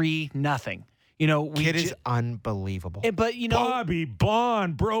 3-0. You know, Kid is unbelievable. But, you know, Bobby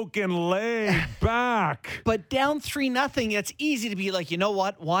Bond, broken leg, back. But down 3-0, it's easy to be like, you know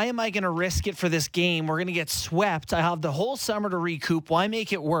what? Why am I going to risk it for this game? We're going to get swept. I have the whole summer to recoup. Why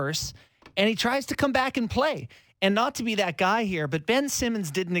make it worse? And he tries to come back and play. And not to be that guy here, but Ben Simmons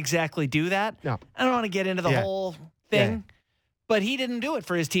didn't exactly do that. No. I don't want to get into the whole thing, but he didn't do it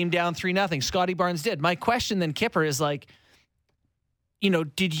for his team down 3-0. Scotty Barnes did. My question then, Kipper, is like, you know,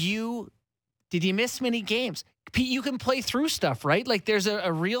 did you miss many games? Pete, you can play through stuff, right? Like there's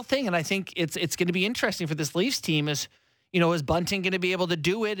a real thing, and I think it's going to be interesting for this Leafs team. Is Bunting going to be able to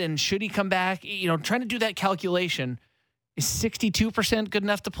do it, and should he come back? You know, trying to do that calculation. Is 62% good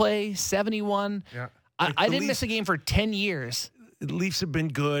enough to play? 71%? Yeah. I didn't miss a game for 10 years. The Leafs have been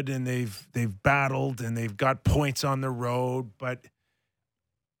good, and they've battled, and they've got points on the road. But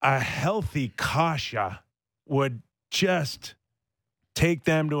a healthy Kasha would just take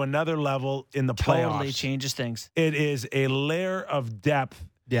them to another level in the playoffs. Totally changes things. It is a layer of depth.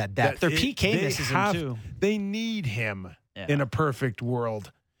 Yeah, depth. Their PK misses him too. They need him in a perfect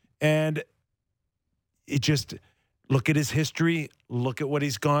world, and it just. Look at his history. Look at what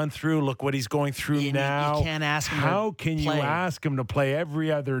he's gone through. Look what he's going through now. You can't ask him How to can play. you ask him to play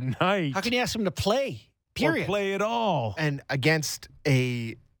every other night? How can you ask him to play? Period. Or play at all? And against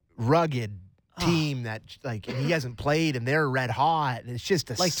a rugged team that, like, he hasn't played and they're red hot. And it's just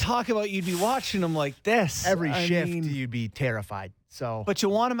talk about you'd be watching him like this. every I shift mean, you'd be terrified. So, but you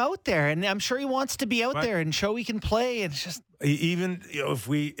want him out there, and I'm sure he wants to be out there and show he can play. And it's just Even if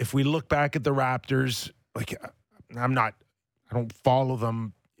we look back at the Raptors, like I don't follow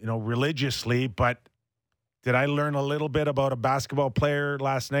them, religiously, but did I learn a little bit about a basketball player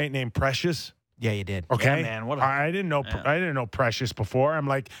last night named Precious? yeah, you did. Okay, yeah, man. I didn't know. Yeah. I didn't know Precious before. I'm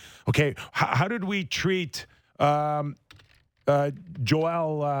like, okay, how did we treat Joel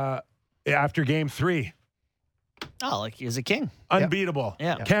after Game 3? Oh, like he was a king. Unbeatable.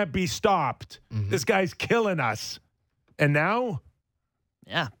 Yeah. Can't be stopped. Mm-hmm. This guy's killing us. And now,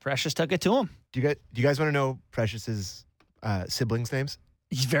 Yeah, Precious took it to him. Do you guys want to know Precious's siblings' names?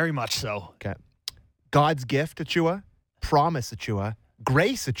 Very much so. Okay. God's Gift, Achua. Promise, Achua.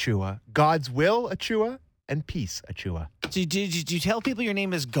 Grace, Achua. God's Will, Achua. And Peace, Achua. Did you tell people your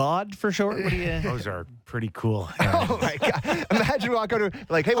name is God for short? What do you? those are pretty cool. Oh, my God. Imagine walking over,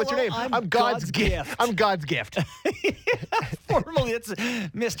 like, hey, what's your Hello, name? I'm God's Gift. I'm God's Gift. Formally, it's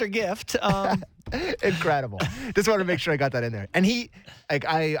Mr. Gift. Incredible. Just want to make sure I got that in there. And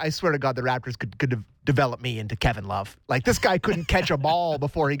I swear to God, the Raptors could develop me into Kevin Love. Like, this guy couldn't catch a ball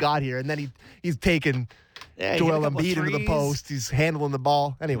before he got here, and then he's taking Joel Embiid into the post. He's handling the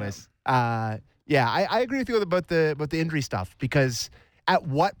ball. Anyways, I agree with you about the injury stuff, because at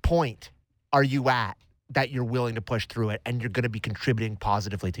what point are you at that you're willing to push through it and you're going to be contributing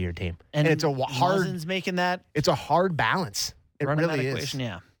positively to your team? And it's a hard. Muzzin's making that. It's a hard balance. It running really that is. equation,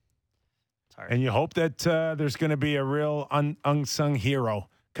 yeah. And you hope that there's going to be a real unsung hero,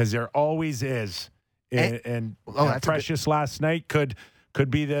 because there always is. And Precious last night could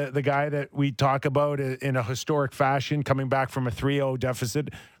be the guy that we talk about in a historic fashion, coming back from a 3-0 deficit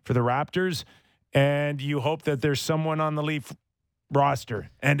for the Raptors. And you hope that there's someone on the Leaf roster.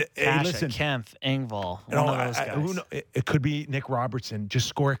 And hey, listen, Kempf, Engvall, one of those guys. It could be Nick Robertson. Just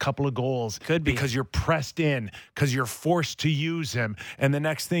score a couple of goals. Could be. Because you're pressed in, because you're forced to use him. And the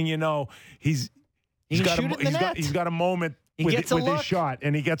next thing you know, he's got a moment with his shot,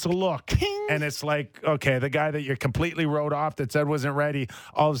 and he gets a look. Ping. And it's like, okay, the guy that you completely wrote off that said wasn't ready,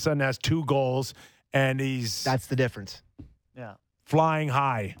 all of a sudden has 2 goals, and That's the difference. Yeah. flying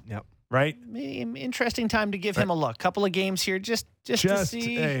high. Yep. Right? Interesting time to give him a look. Couple of games here just to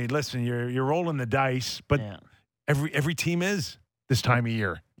see. Hey, listen, you're rolling the dice, but every team is this time of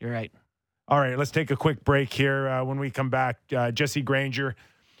year. You're right. All right, let's take a quick break here. When we come back, Jesse Granger,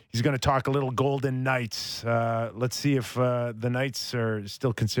 he's going to talk a little Golden Knights. Let's see if the Knights are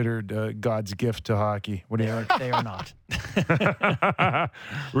still considered God's gift to hockey. What do you think? They are not.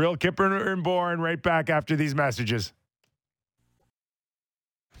 Real Kipper and Bourne right back after these messages.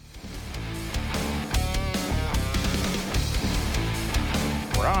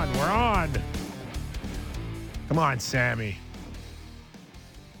 We're on. Come on, Sammy.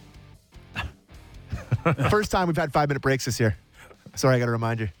 First time we've had 5-minute breaks this year. Sorry, I got to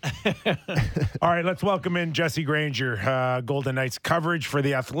remind you. All right, let's welcome in Jesse Granger, Golden Knights coverage for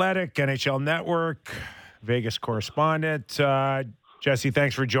The Athletic, NHL Network, Vegas correspondent. Jesse,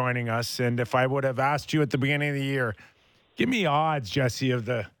 thanks for joining us. And if I would have asked you at the beginning of the year, give me odds, Jesse, of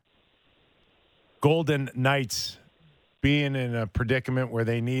the Golden Knights being in a predicament where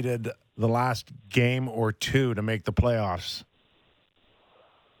they needed the last game or two to make the playoffs?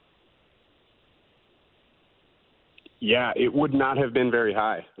 Yeah, it would not have been very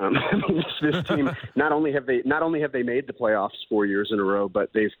high. I mean, this team not only have they made the playoffs 4 years in a row,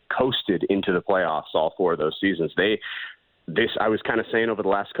 but they've coasted into the playoffs all 4 of those seasons. I was kind of saying over the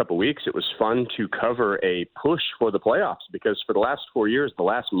last couple of weeks, it was fun to cover a push for the playoffs because for the last 4 years, the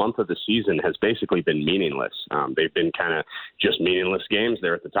last month of the season has basically been meaningless. They've been kind of just meaningless games.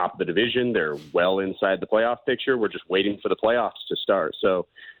 They're at the top of the division. They're well inside the playoff picture. We're just waiting for the playoffs to start. So,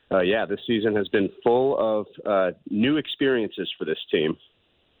 this season has been full of new experiences for this team.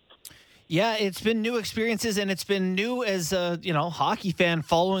 Yeah, it's been new experiences, and it's been new as a hockey fan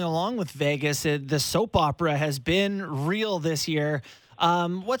following along with Vegas. The soap opera has been real this year.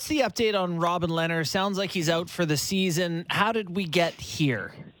 What's the update on Robin Lehner? Sounds like he's out for the season. How did we get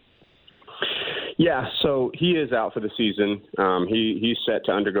here? Yeah, so he is out for the season. He's set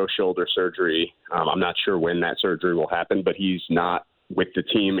to undergo shoulder surgery. I'm not sure when that surgery will happen, but he's not with the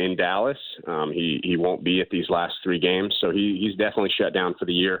team in Dallas. He won't be at these last 3 games, so he's definitely shut down for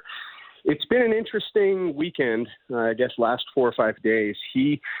the year. It's been an interesting weekend, I guess last 4 or 5 days.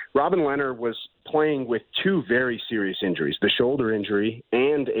 Robin Lehner was playing with 2 very serious injuries, the shoulder injury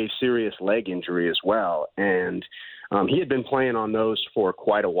and a serious leg injury as well. And he had been playing on those for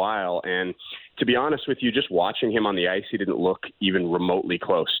quite a while. And to be honest with you, just watching him on the ice, he didn't look even remotely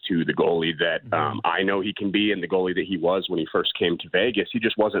close to the goalie that I know he can be and the goalie that he was when he first came to Vegas. He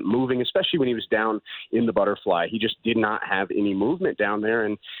just wasn't moving, especially when he was down in the butterfly. He just did not have any movement down there.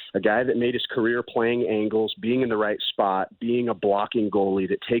 And a guy that made his career playing angles, being in the right spot, being a blocking goalie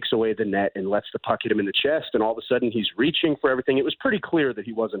that takes away the net and lets the puck hit him in the chest, and all of a sudden he's reaching for everything. It was pretty clear that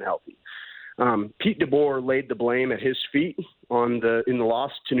he wasn't healthy. Pete DeBoer laid the blame at his feet in the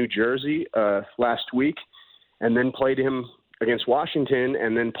loss to New Jersey last week, and then played him against Washington,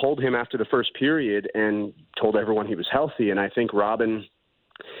 and then pulled him after the first period and told everyone he was healthy. And I think Robin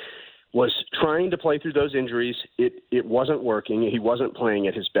was trying to play through those injuries. It wasn't working. He wasn't playing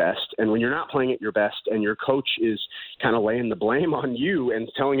at his best. And when you're not playing at your best and your coach is kind of laying the blame on you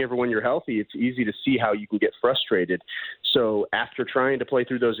and telling everyone you're healthy, it's easy to see how you can get frustrated. So after trying to play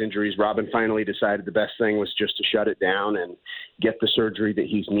through those injuries, Robin finally decided the best thing was just to shut it down and get the surgery that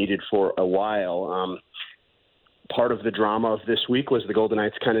he's needed for a while. Part of the drama of this week was the Golden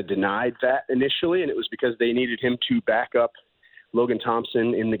Knights kind of denied that initially, and it was because they needed him to back up Logan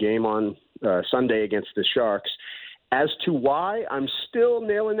Thompson in the game on Sunday against the Sharks. As to why, I'm still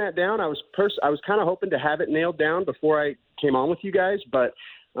nailing that down. I was kind of hoping to have it nailed down before I came on with you guys, but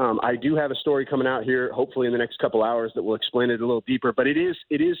I do have a story coming out here, hopefully in the next couple hours, that will explain it a little deeper. But it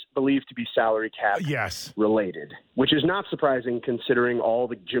is believed to be salary cap related, which is not surprising considering all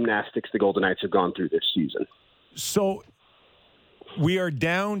the gymnastics the Golden Knights have gone through this season. So we are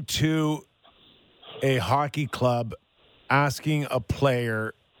down to a hockey club asking a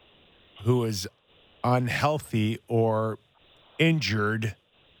player who is unhealthy or injured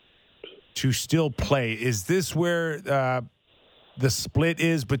to still play. Is this where the split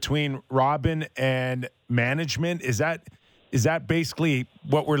is between Robin and management? Is that basically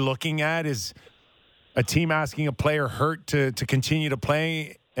what we're looking at? Is a team asking a player hurt to continue to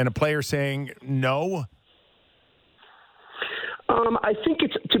play and a player saying no? I think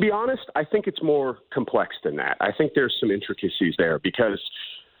to be honest, I think it's more complex than that. I think there's some intricacies there because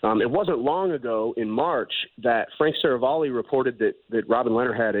it wasn't long ago in March that Frank Saravalli reported that Robin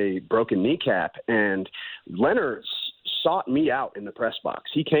Lehner had a broken kneecap, and Lehner sought me out in the press box.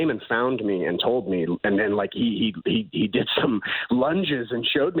 He came and found me and told me, and then he did some lunges and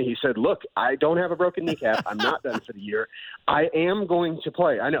showed me. He said, "Look, I don't have a broken kneecap. I'm not done for the year. I am going to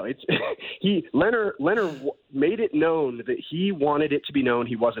play." I know it's Lehner made it known that he wanted it to be known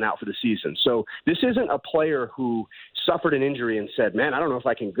he wasn't out for the season. So this isn't a player who suffered an injury and said, "Man, I don't know if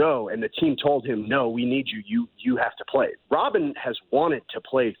I can go," and the team told him, "No, we need you. You have to play." Robin has wanted to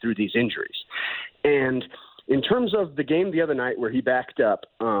play through these injuries, and in terms of the game the other night where he backed up,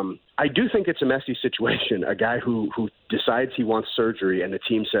 I do think it's a messy situation. A guy who decides he wants surgery and the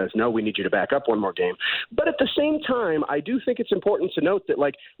team says, "No, we need you to back up one more game." But at the same time, I do think it's important to note that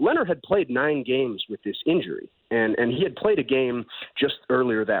Lehner had played 9 games with this injury. and he had played a game just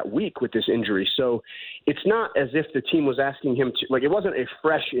earlier that week with this injury. So it's not as if the team was asking him to, like, it wasn't a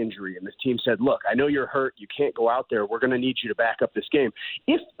fresh injury, and the team said, look, I know you're hurt, you can't go out there, we're going to need you to back up this game.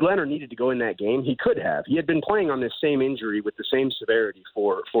 If Leonard needed to go in that game, he could have. He had been playing on this same injury with the same severity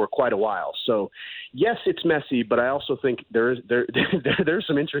for quite a while. So yes, it's messy, but I also think there's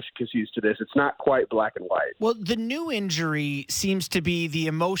some intricacies to this. It's not quite black and white. Well, the new injury seems to be the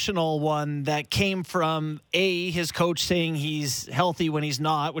emotional one that came from his coach saying he's healthy when he's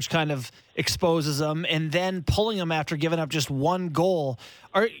not, which kind of exposes him, and then pulling him after giving up just one goal.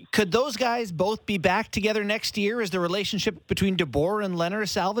 Could those guys both be back together next year? Is the relationship between DeBoer and Leonard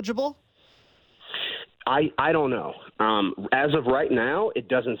salvageable? I don't know. As of right now, it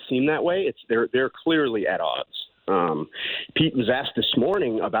doesn't seem that way. They're clearly at odds. Pete was asked this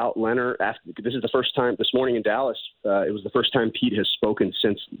morning about Leonard. This is the first time this morning in Dallas. It was the first time Pete has spoken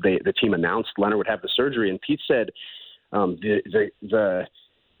since the team announced Leonard would have the surgery. And Pete said the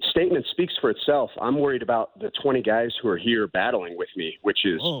statement speaks for itself. I'm worried about the 20 guys who are here battling with me, which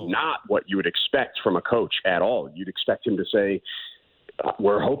is not what you would expect from a coach at all. You'd expect him to say,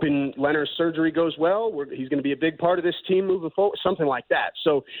 we're hoping Leonard's surgery goes well. He's going to be a big part of this team moving forward, something like that.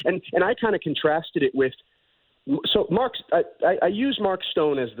 So, and I kind of contrasted it with. So I use Mark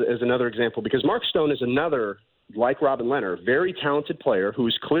Stone as another example because Mark Stone is another, like Robin Leonard, very talented player who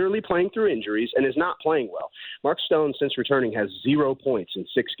is clearly playing through injuries and is not playing well. Mark Stone, since returning, has 0 points in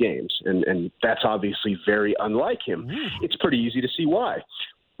 6 games, and that's obviously very unlike him. It's pretty easy to see why.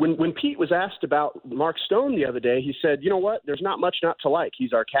 When Pete was asked about Mark Stone the other day, he said, you know what, there's not much not to like.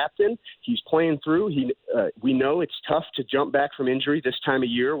 He's our captain. He's playing through. We know it's tough to jump back from injury this time of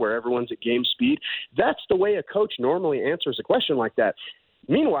year where everyone's at game speed. That's the way a coach normally answers a question like that.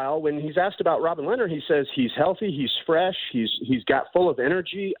 Meanwhile, when he's asked about Robin Leonard, he says he's healthy, he's fresh, he's got full of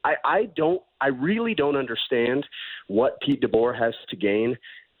energy. I really don't understand what Pete DeBoer has to gain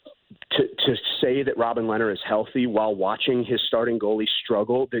to say that Robin Leonard is healthy while watching his starting goalie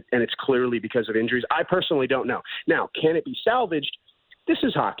struggle, and it's clearly because of injuries. I personally don't know. Now, can it be salvaged? This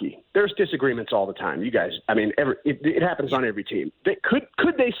is hockey. There's disagreements all the time. You guys, I mean, it happens on every team.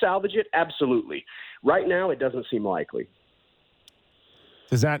 Could they salvage it? Absolutely. Right now, it doesn't seem likely.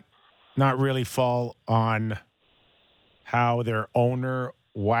 Does that not really fall on how their owner,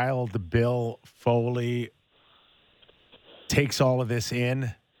 Wild Bill Foley, takes all of this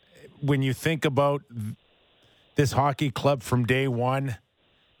in? When you think about this hockey club from day one,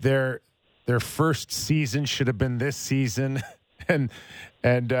 their first season should have been this season, and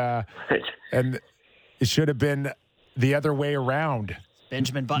it should have been the other way around.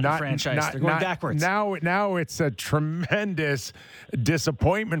 Benjamin Button franchise. They're going backwards. Now it's a tremendous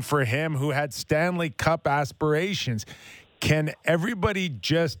disappointment for him who had Stanley Cup aspirations. Can everybody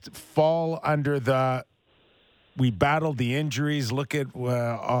just fall under the we battled the injuries, look at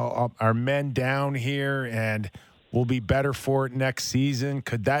our men down here, and we'll be better for it next season?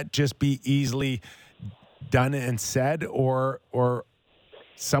 Could that just be easily done and said, or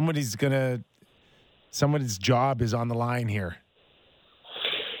somebody's job is on the line here?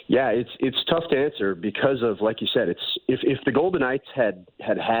 Yeah, it's tough to answer because of, like you said, if the Golden Knights had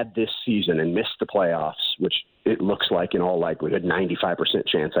this season and missed the playoffs, which it looks like in all likelihood, 95%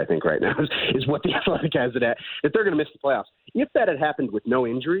 chance I think right now is what the Athletic has it at, that they're going to miss the playoffs. If that had happened with no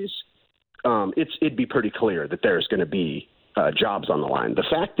injuries, it'd be pretty clear that there's going to be jobs on the line. The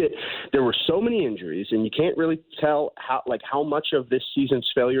fact that there were so many injuries, and you can't really tell how much of this season's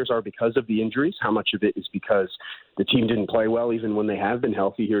failures are because of the injuries, how much of it is because the team didn't play well even when they have been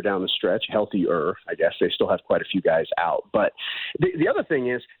healthy here down the stretch. Healthier, I guess. They still have quite a few guys out. But the other thing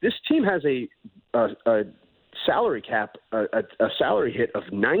is this team has a salary cap, a salary hit of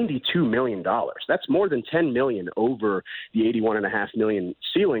 $92 million. That's more than $10 million over the $81.5 million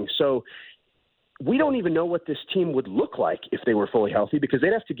ceiling. So we don't even know what this team would look like if they were fully healthy, because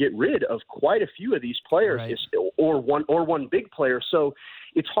they'd have to get rid of quite a few of these players, right, or one big player. So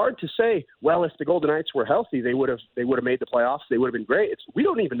it's hard to say, well, if the Golden Knights were healthy, they would have made the playoffs. They would have been great. We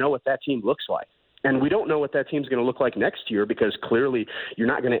don't even know what that team looks like. And we don't know what that team's going to look like next year, because clearly you're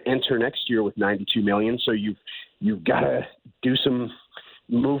not going to enter next year with $92 million. So you've got to do some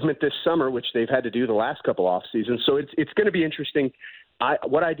movement this summer, which they've had to do the last couple off seasons. So it's going to be interesting.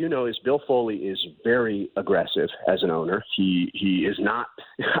 What I do know is Bill Foley is very aggressive as an owner. He is not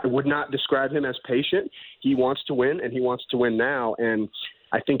 – I would not describe him as patient. He wants to win, and he wants to win now. And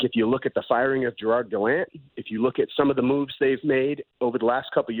I think if you look at the firing of Gerard Gallant, if you look at some of the moves they've made over the last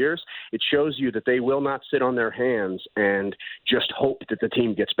couple of years, it shows you that they will not sit on their hands and just hope that the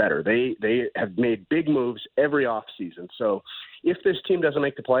team gets better. They have made big moves every offseason. So if this team doesn't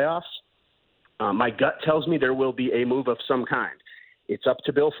make the playoffs, My gut tells me there will be a move of some kind. It's up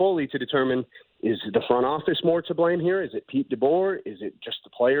to Bill Foley to determine, is the front office more to blame here? Is it Pete DeBoer? Is it just the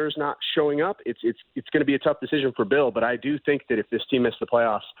players not showing up? It's going to be a tough decision for Bill, but I do think that if this team misses the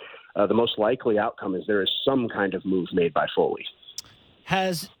playoffs, the most likely outcome is there is some kind of move made by Foley.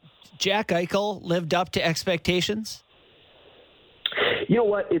 Has Jack Eichel lived up to expectations? You know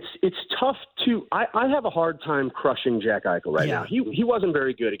what? It's tough to. I have a hard time crushing Jack Eichel right now. He wasn't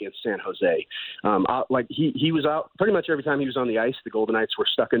very good against San Jose. He was out pretty much every time he was on the ice. The Golden Knights were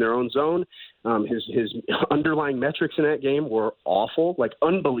stuck in their own zone. His underlying metrics in that game were awful, like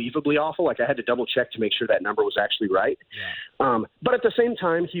unbelievably awful. Like I had to double check to make sure that number was actually right. Yeah. But at the same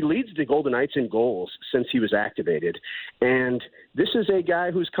time, he leads the Golden Knights in goals since he was activated. And this is a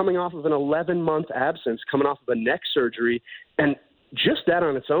guy who's coming off of an 11-month absence, coming off of a neck surgery, and just that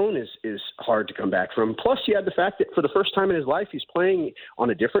on its own is hard to come back from. Plus, you had the fact that for the first time in his life, he's playing on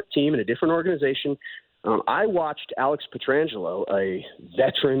a different team in a different organization. I watched Alex Pietrangelo, a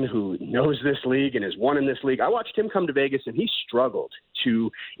veteran who knows this league and has won in this league. I watched him come to Vegas, and he struggled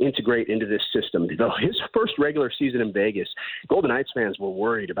to integrate into this system. Though his first regular season in Vegas, Golden Knights fans were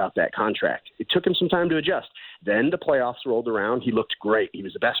worried about that contract. It took him some time to adjust. Then the playoffs rolled around. He looked great. He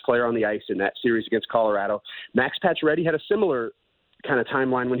was the best player on the ice in that series against Colorado. Max Pacioretty had a similar kind of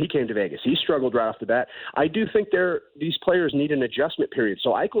timeline when he came to Vegas. He struggled right off the bat. I do think these players need an adjustment period.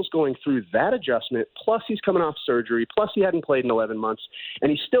 So Eichel's going through that adjustment, plus he's coming off surgery, plus he hadn't played in 11 months, and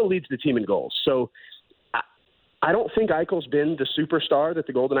he still leads the team in goals. So I don't think Eichel's been the superstar that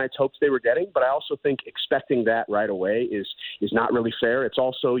the Golden Knights hoped they were getting, but I also think expecting that right away is not really fair. It's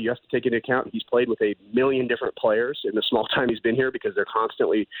also, you have to take into account, he's played with a million different players in the small time he's been here because they're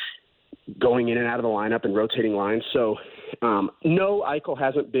constantly going in and out of the lineup and rotating lines. So, no, Eichel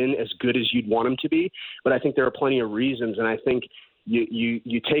hasn't been as good as you'd want him to be, but I think there are plenty of reasons, and I think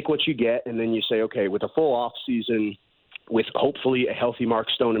you take what you get, and then you say, okay, with a full off season, with hopefully a healthy Mark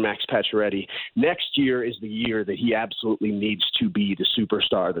Stone and Max Pacioretty, next year is the year that he absolutely needs to be the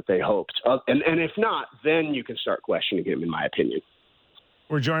superstar that they hoped. And if not, then you can start questioning him, in my opinion.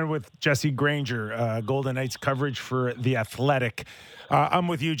 We're joined with Jesse Granger, Golden Knights coverage for The Athletic. I'm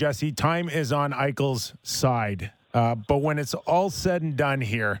with you, Jesse. Time is on Eichel's side. But when it's all said and done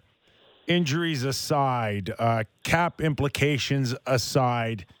here, injuries aside, cap implications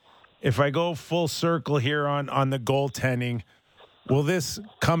aside, if I go full circle here on the goaltending, will this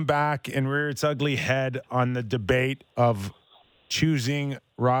come back and rear its ugly head on the debate of choosing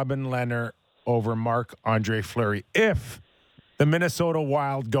Robin Lehner over Marc-Andre Fleury? If the Minnesota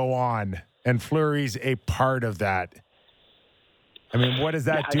Wild go on and Fleury's a part of that, I mean, what does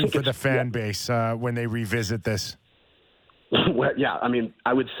that do for the fan base when they revisit this? Well, yeah, I mean,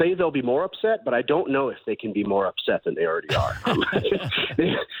 I would say they'll be more upset, but I don't know if they can be more upset than they already are.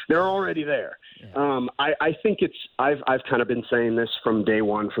 They're already there. Yeah. I think I've kind of been saying this from day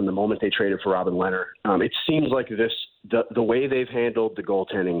one, from the moment they traded for Robin Lehner. It seems like the way they've handled the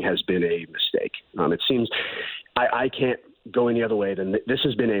goaltending has been a mistake. It seems I can't go any other way than this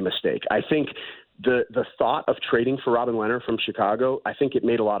has been a mistake. I think the thought of trading for Robin Lehner from Chicago, I think it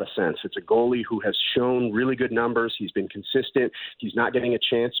made a lot of sense. It's a goalie who has shown really good numbers. He's been consistent. He's not getting a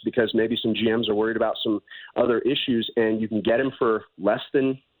chance because maybe some GMs are worried about some other issues, and you can get him for less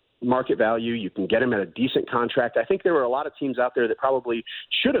than market value. You can get him at a decent contract. I think there were a lot of teams out there that probably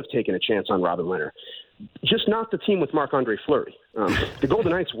should have taken a chance on Robin Lehner. Just not the team with Marc-Andre Fleury. The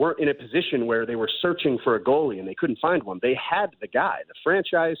Golden Knights weren't in a position where they were searching for a goalie and they couldn't find one. They had the guy, the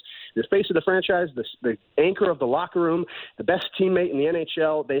franchise, the face of the franchise, the anchor of the locker room, the best teammate in the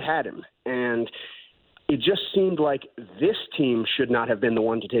NHL. They had him. And it just seemed like this team should not have been the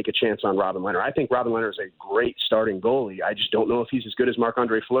one to take a chance on Robin Lehner. I think Robin Lehner is a great starting goalie. I just don't know if he's as good as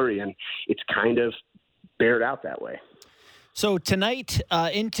Marc-Andre Fleury, and it's kind of bared out that way. So tonight,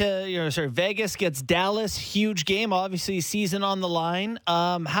 Vegas gets Dallas, huge game, obviously season on the line.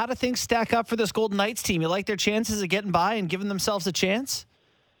 How do things stack up for this Golden Knights team? You like their chances of getting by and giving themselves a chance?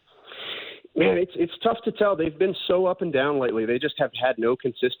 Man, it's tough to tell. They've been so up and down lately. They just have had no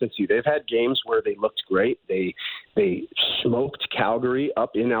consistency. They've had games where they looked great. They smoked Calgary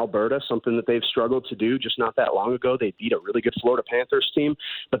up in Alberta, something that they've struggled to do just not that long ago. They beat a really good Florida Panthers team,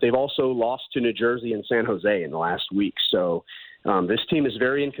 but they've also lost to New Jersey and San Jose in the last week. So this team is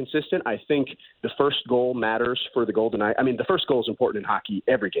very inconsistent. I think the first goal matters for the Golden Knights. I mean, the first goal is important in hockey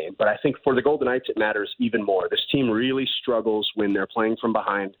every game, but I think for the Golden Knights it matters even more. This team really struggles when they're playing from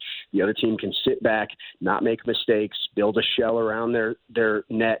behind. The other team can sit back, not make mistakes, build a shell around their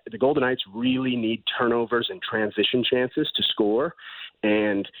net. The Golden Knights really need turnovers and transition chances to score,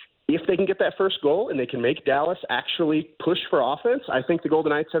 and if they can get that first goal and they can make Dallas actually push for offense, I think the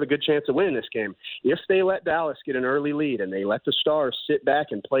Golden Knights have a good chance of winning this game. If they let Dallas get an early lead and they let the Stars sit back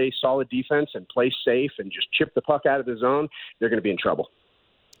and play solid defense and play safe and just chip the puck out of the zone, they're going to be in trouble.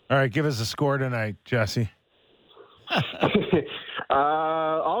 All right, give us a score tonight, Jesse.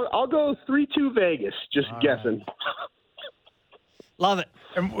 I'll go 3-2 Vegas, just guessing. Love it.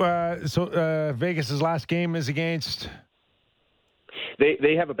 So Vegas' last game is against?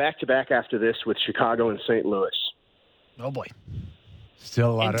 They have a back-to-back after this with Chicago and St. Louis. Oh, boy.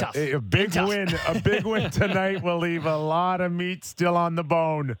 Still a lot tough. A big win. A big win tonight will leave a lot of meat still on the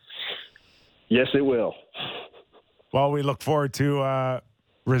bone. Yes, it will. Well, we look forward to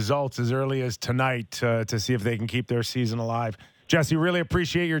results as early as tonight to see if they can keep their season alive. Jesse, really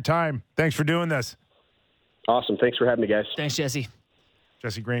appreciate your time. Thanks for doing this. Awesome. Thanks for having me, guys. Thanks, Jesse.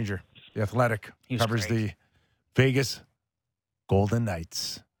 Jesse Granger, The Athletic, covers great. the Vegas Golden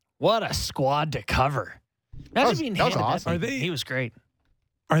Knights. What a squad to cover. Imagine being that was handed awesome. that. He was great.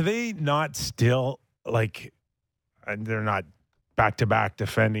 Are they not still, like, they're not back-to-back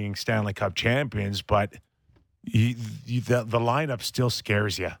defending Stanley Cup champions, but the lineup still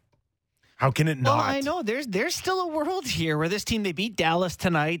scares you. How can it not? Well, I know. There's still a world here where this team, they beat Dallas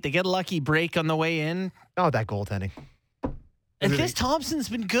tonight. They get a lucky break on the way in. Oh, that goaltending. And this Thompson's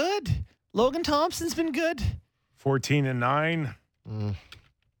been good. Logan Thompson's been good. 14-9.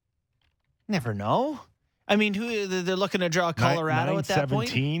 Never know. I mean, they're looking to draw Colorado at that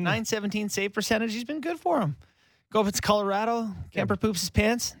point. 917 save percentage. He's been good for him. Go up against Colorado. Kemper poops his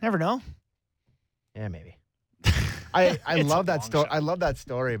pants. Never know. Yeah, maybe. I love that story. shot. I love that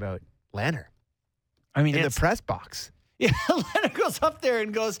story about Leonard I mean, in the it's press box. Yeah, Leonard goes up there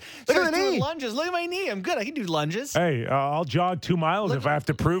and goes, Look at starts the doing knee. lunges. Look at my knee. I'm good. I can do lunges. Hey, I'll jog 2 miles if I have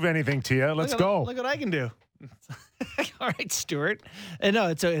to prove anything to you. Let's go. Look what I can do. All right, Stuart. And no,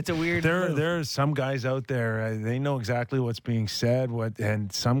 it's a weird. move. There are some guys out there. They know exactly what's being said.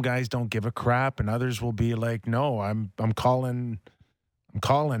 And some guys don't give a crap, and others will be like, "No, I'm calling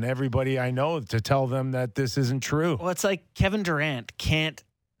everybody I know to tell them that this isn't true." Well, it's like Kevin Durant can't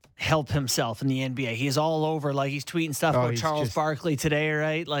help himself in the NBA. He's all over, like he's tweeting stuff about Charles Barkley today,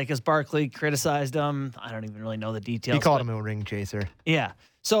 right? Like, as Barkley criticized him, I don't even really know the details. He called him a ring chaser. Yeah.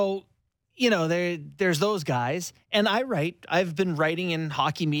 So, there's those guys. And I've been writing in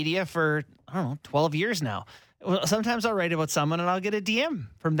hockey media for, 12 years now. Well, sometimes I'll write about someone and I'll get a DM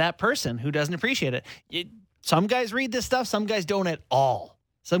from that person who doesn't appreciate it. Some guys read this stuff. Some guys don't at all.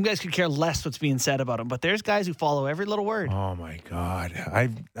 Some guys could care less what's being said about them, but there's guys who follow every little word. Oh my God,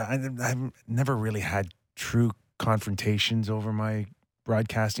 I've never really had true confrontations over my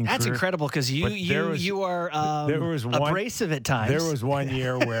broadcasting That's career. incredible because you are abrasive at times. There was one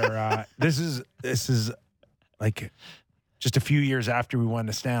year where this is like just a few years after we won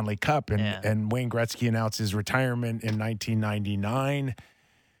the Stanley Cup, and Wayne Gretzky announced his retirement in 1999.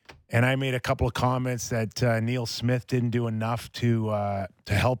 And I made a couple of comments that Neil Smith didn't do enough to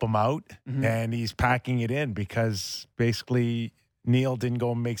help him out, and he's packing it in because basically Neil didn't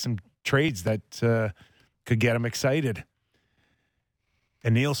go and make some trades that could get him excited.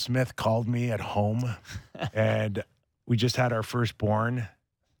 And Neil Smith called me at home, and we just had our firstborn,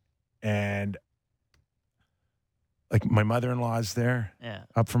 and like my mother-in-law's there,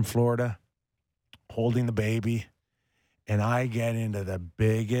 up from Florida, holding the baby. And I get into the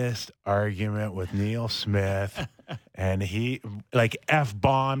biggest argument with Neil Smith, and he, like,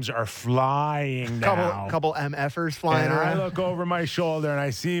 F-bombs are flying now. Couple MFers flying and around. I look over my shoulder, and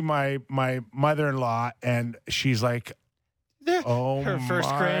I see my mother-in-law, and she's like, oh, her first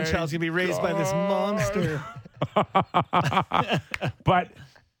grandchild's going to be raised by this monster. But,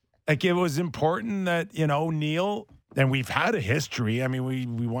 like, it was important that, Neil, and we've had a history. I mean,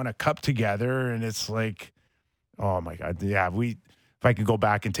 we won a cup together, and it's like, oh my God! Yeah, if I could go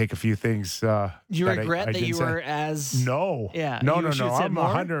back and take a few things. Do you regret that you were as? No. Yeah. No. I'm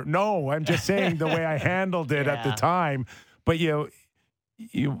 100. No, I'm just saying the way I handled it at the time. But you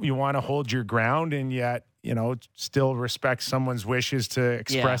want to hold your ground and yet still respect someone's wishes to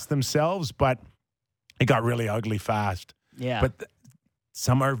express themselves. But it got really ugly fast. Yeah. But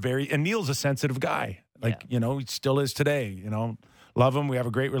some are and Neil's a sensitive guy. Like he still is today. Love him. We have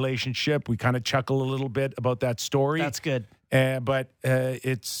a great relationship. We kind of chuckle a little bit about that story. That's good. But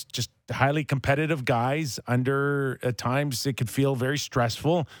it's just highly competitive guys. At times it could feel very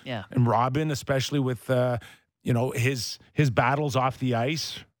stressful. Yeah. And Robin, especially with his battles off the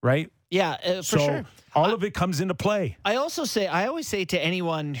ice, right? Yeah, for sure. All of it comes into play. I always say to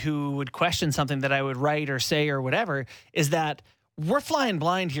anyone who would question something that I would write or say or whatever, is that we're flying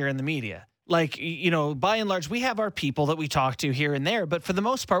blind here in the media. Like, by and large, we have our people that we talk to here and there, but for the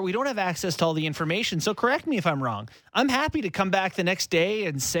most part, we don't have access to all the information. So correct me if I'm wrong. I'm happy to come back the next day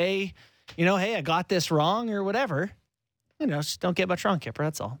and say, hey, I got this wrong or whatever. Just don't get much wrong, Kipper.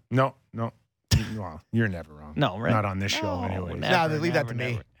 That's all. No. Well, you're never wrong. No, right? Not on this show, anyway. Leave that to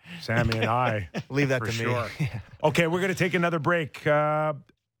me. Sammy and I. Leave that to sure. me. Okay, we're going to take another break.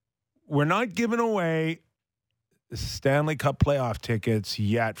 We're not giving away Stanley Cup playoff tickets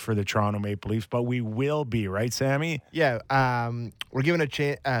yet for the Toronto Maple Leafs, but we will be, right, Sammy? Yeah, we're giving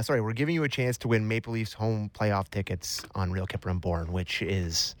you a chance to win Maple Leafs home playoff tickets on Real Kipper and Bourne, which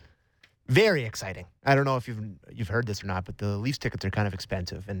is very exciting. I don't know if you've heard this or not, but the Leafs tickets are kind of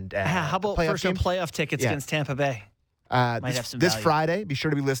expensive. And how about first playoff tickets against Tampa Bay? This Friday, be sure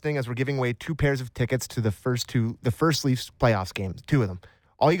to be listening as we're giving away 2 pairs of tickets to the first Leafs playoffs games, 2 of them.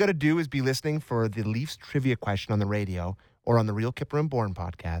 All you got to do is be listening for the Leafs trivia question on the radio or on the Real Kipper and Bourne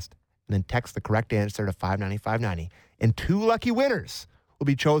podcast, and then text the correct answer to 590-590. And 2 lucky winners will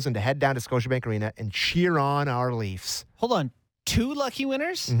be chosen to head down to Scotiabank Arena and cheer on our Leafs. Hold on. 2 lucky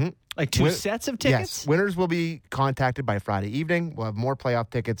winners? Mm-hmm. Like 2 sets of tickets? Yes. Winners will be contacted by Friday evening. We'll have more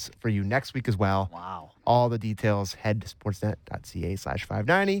playoff tickets for you next week as well. Wow. All the details, head to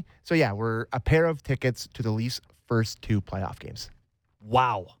sportsnet.ca/590. So, yeah, we're a pair of tickets to the Leafs' first 2 playoff games.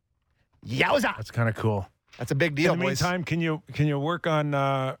 Wow. Yowza! That's kind of cool. That's a big deal, In the boys. meantime, can you work on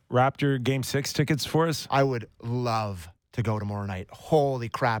Raptor Game 6 tickets for us? I would love to go tomorrow night. Holy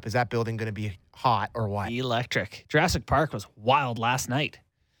crap, is that building going to be hot or what? Electric. Jurassic Park was wild last night.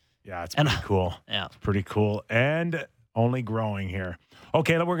 Yeah, it's pretty cool. Yeah. It's pretty cool and only growing here.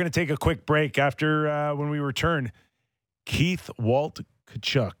 Okay, we're going to take a quick break. After when we return, Keith Walt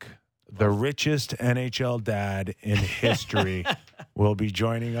Kachuk, the richest NHL dad in history, will be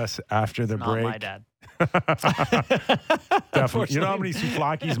joining us after the break. Not my dad. Definitely. You know how many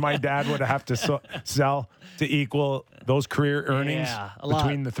souvlakis my dad would have to sell to equal those career earnings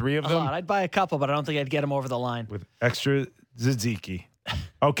between the 3 of them? A lot. I'd buy a couple, but I don't think I'd get them over the line. With extra tzatziki.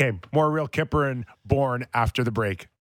 Okay, more Real Kipper and Bourne after the break.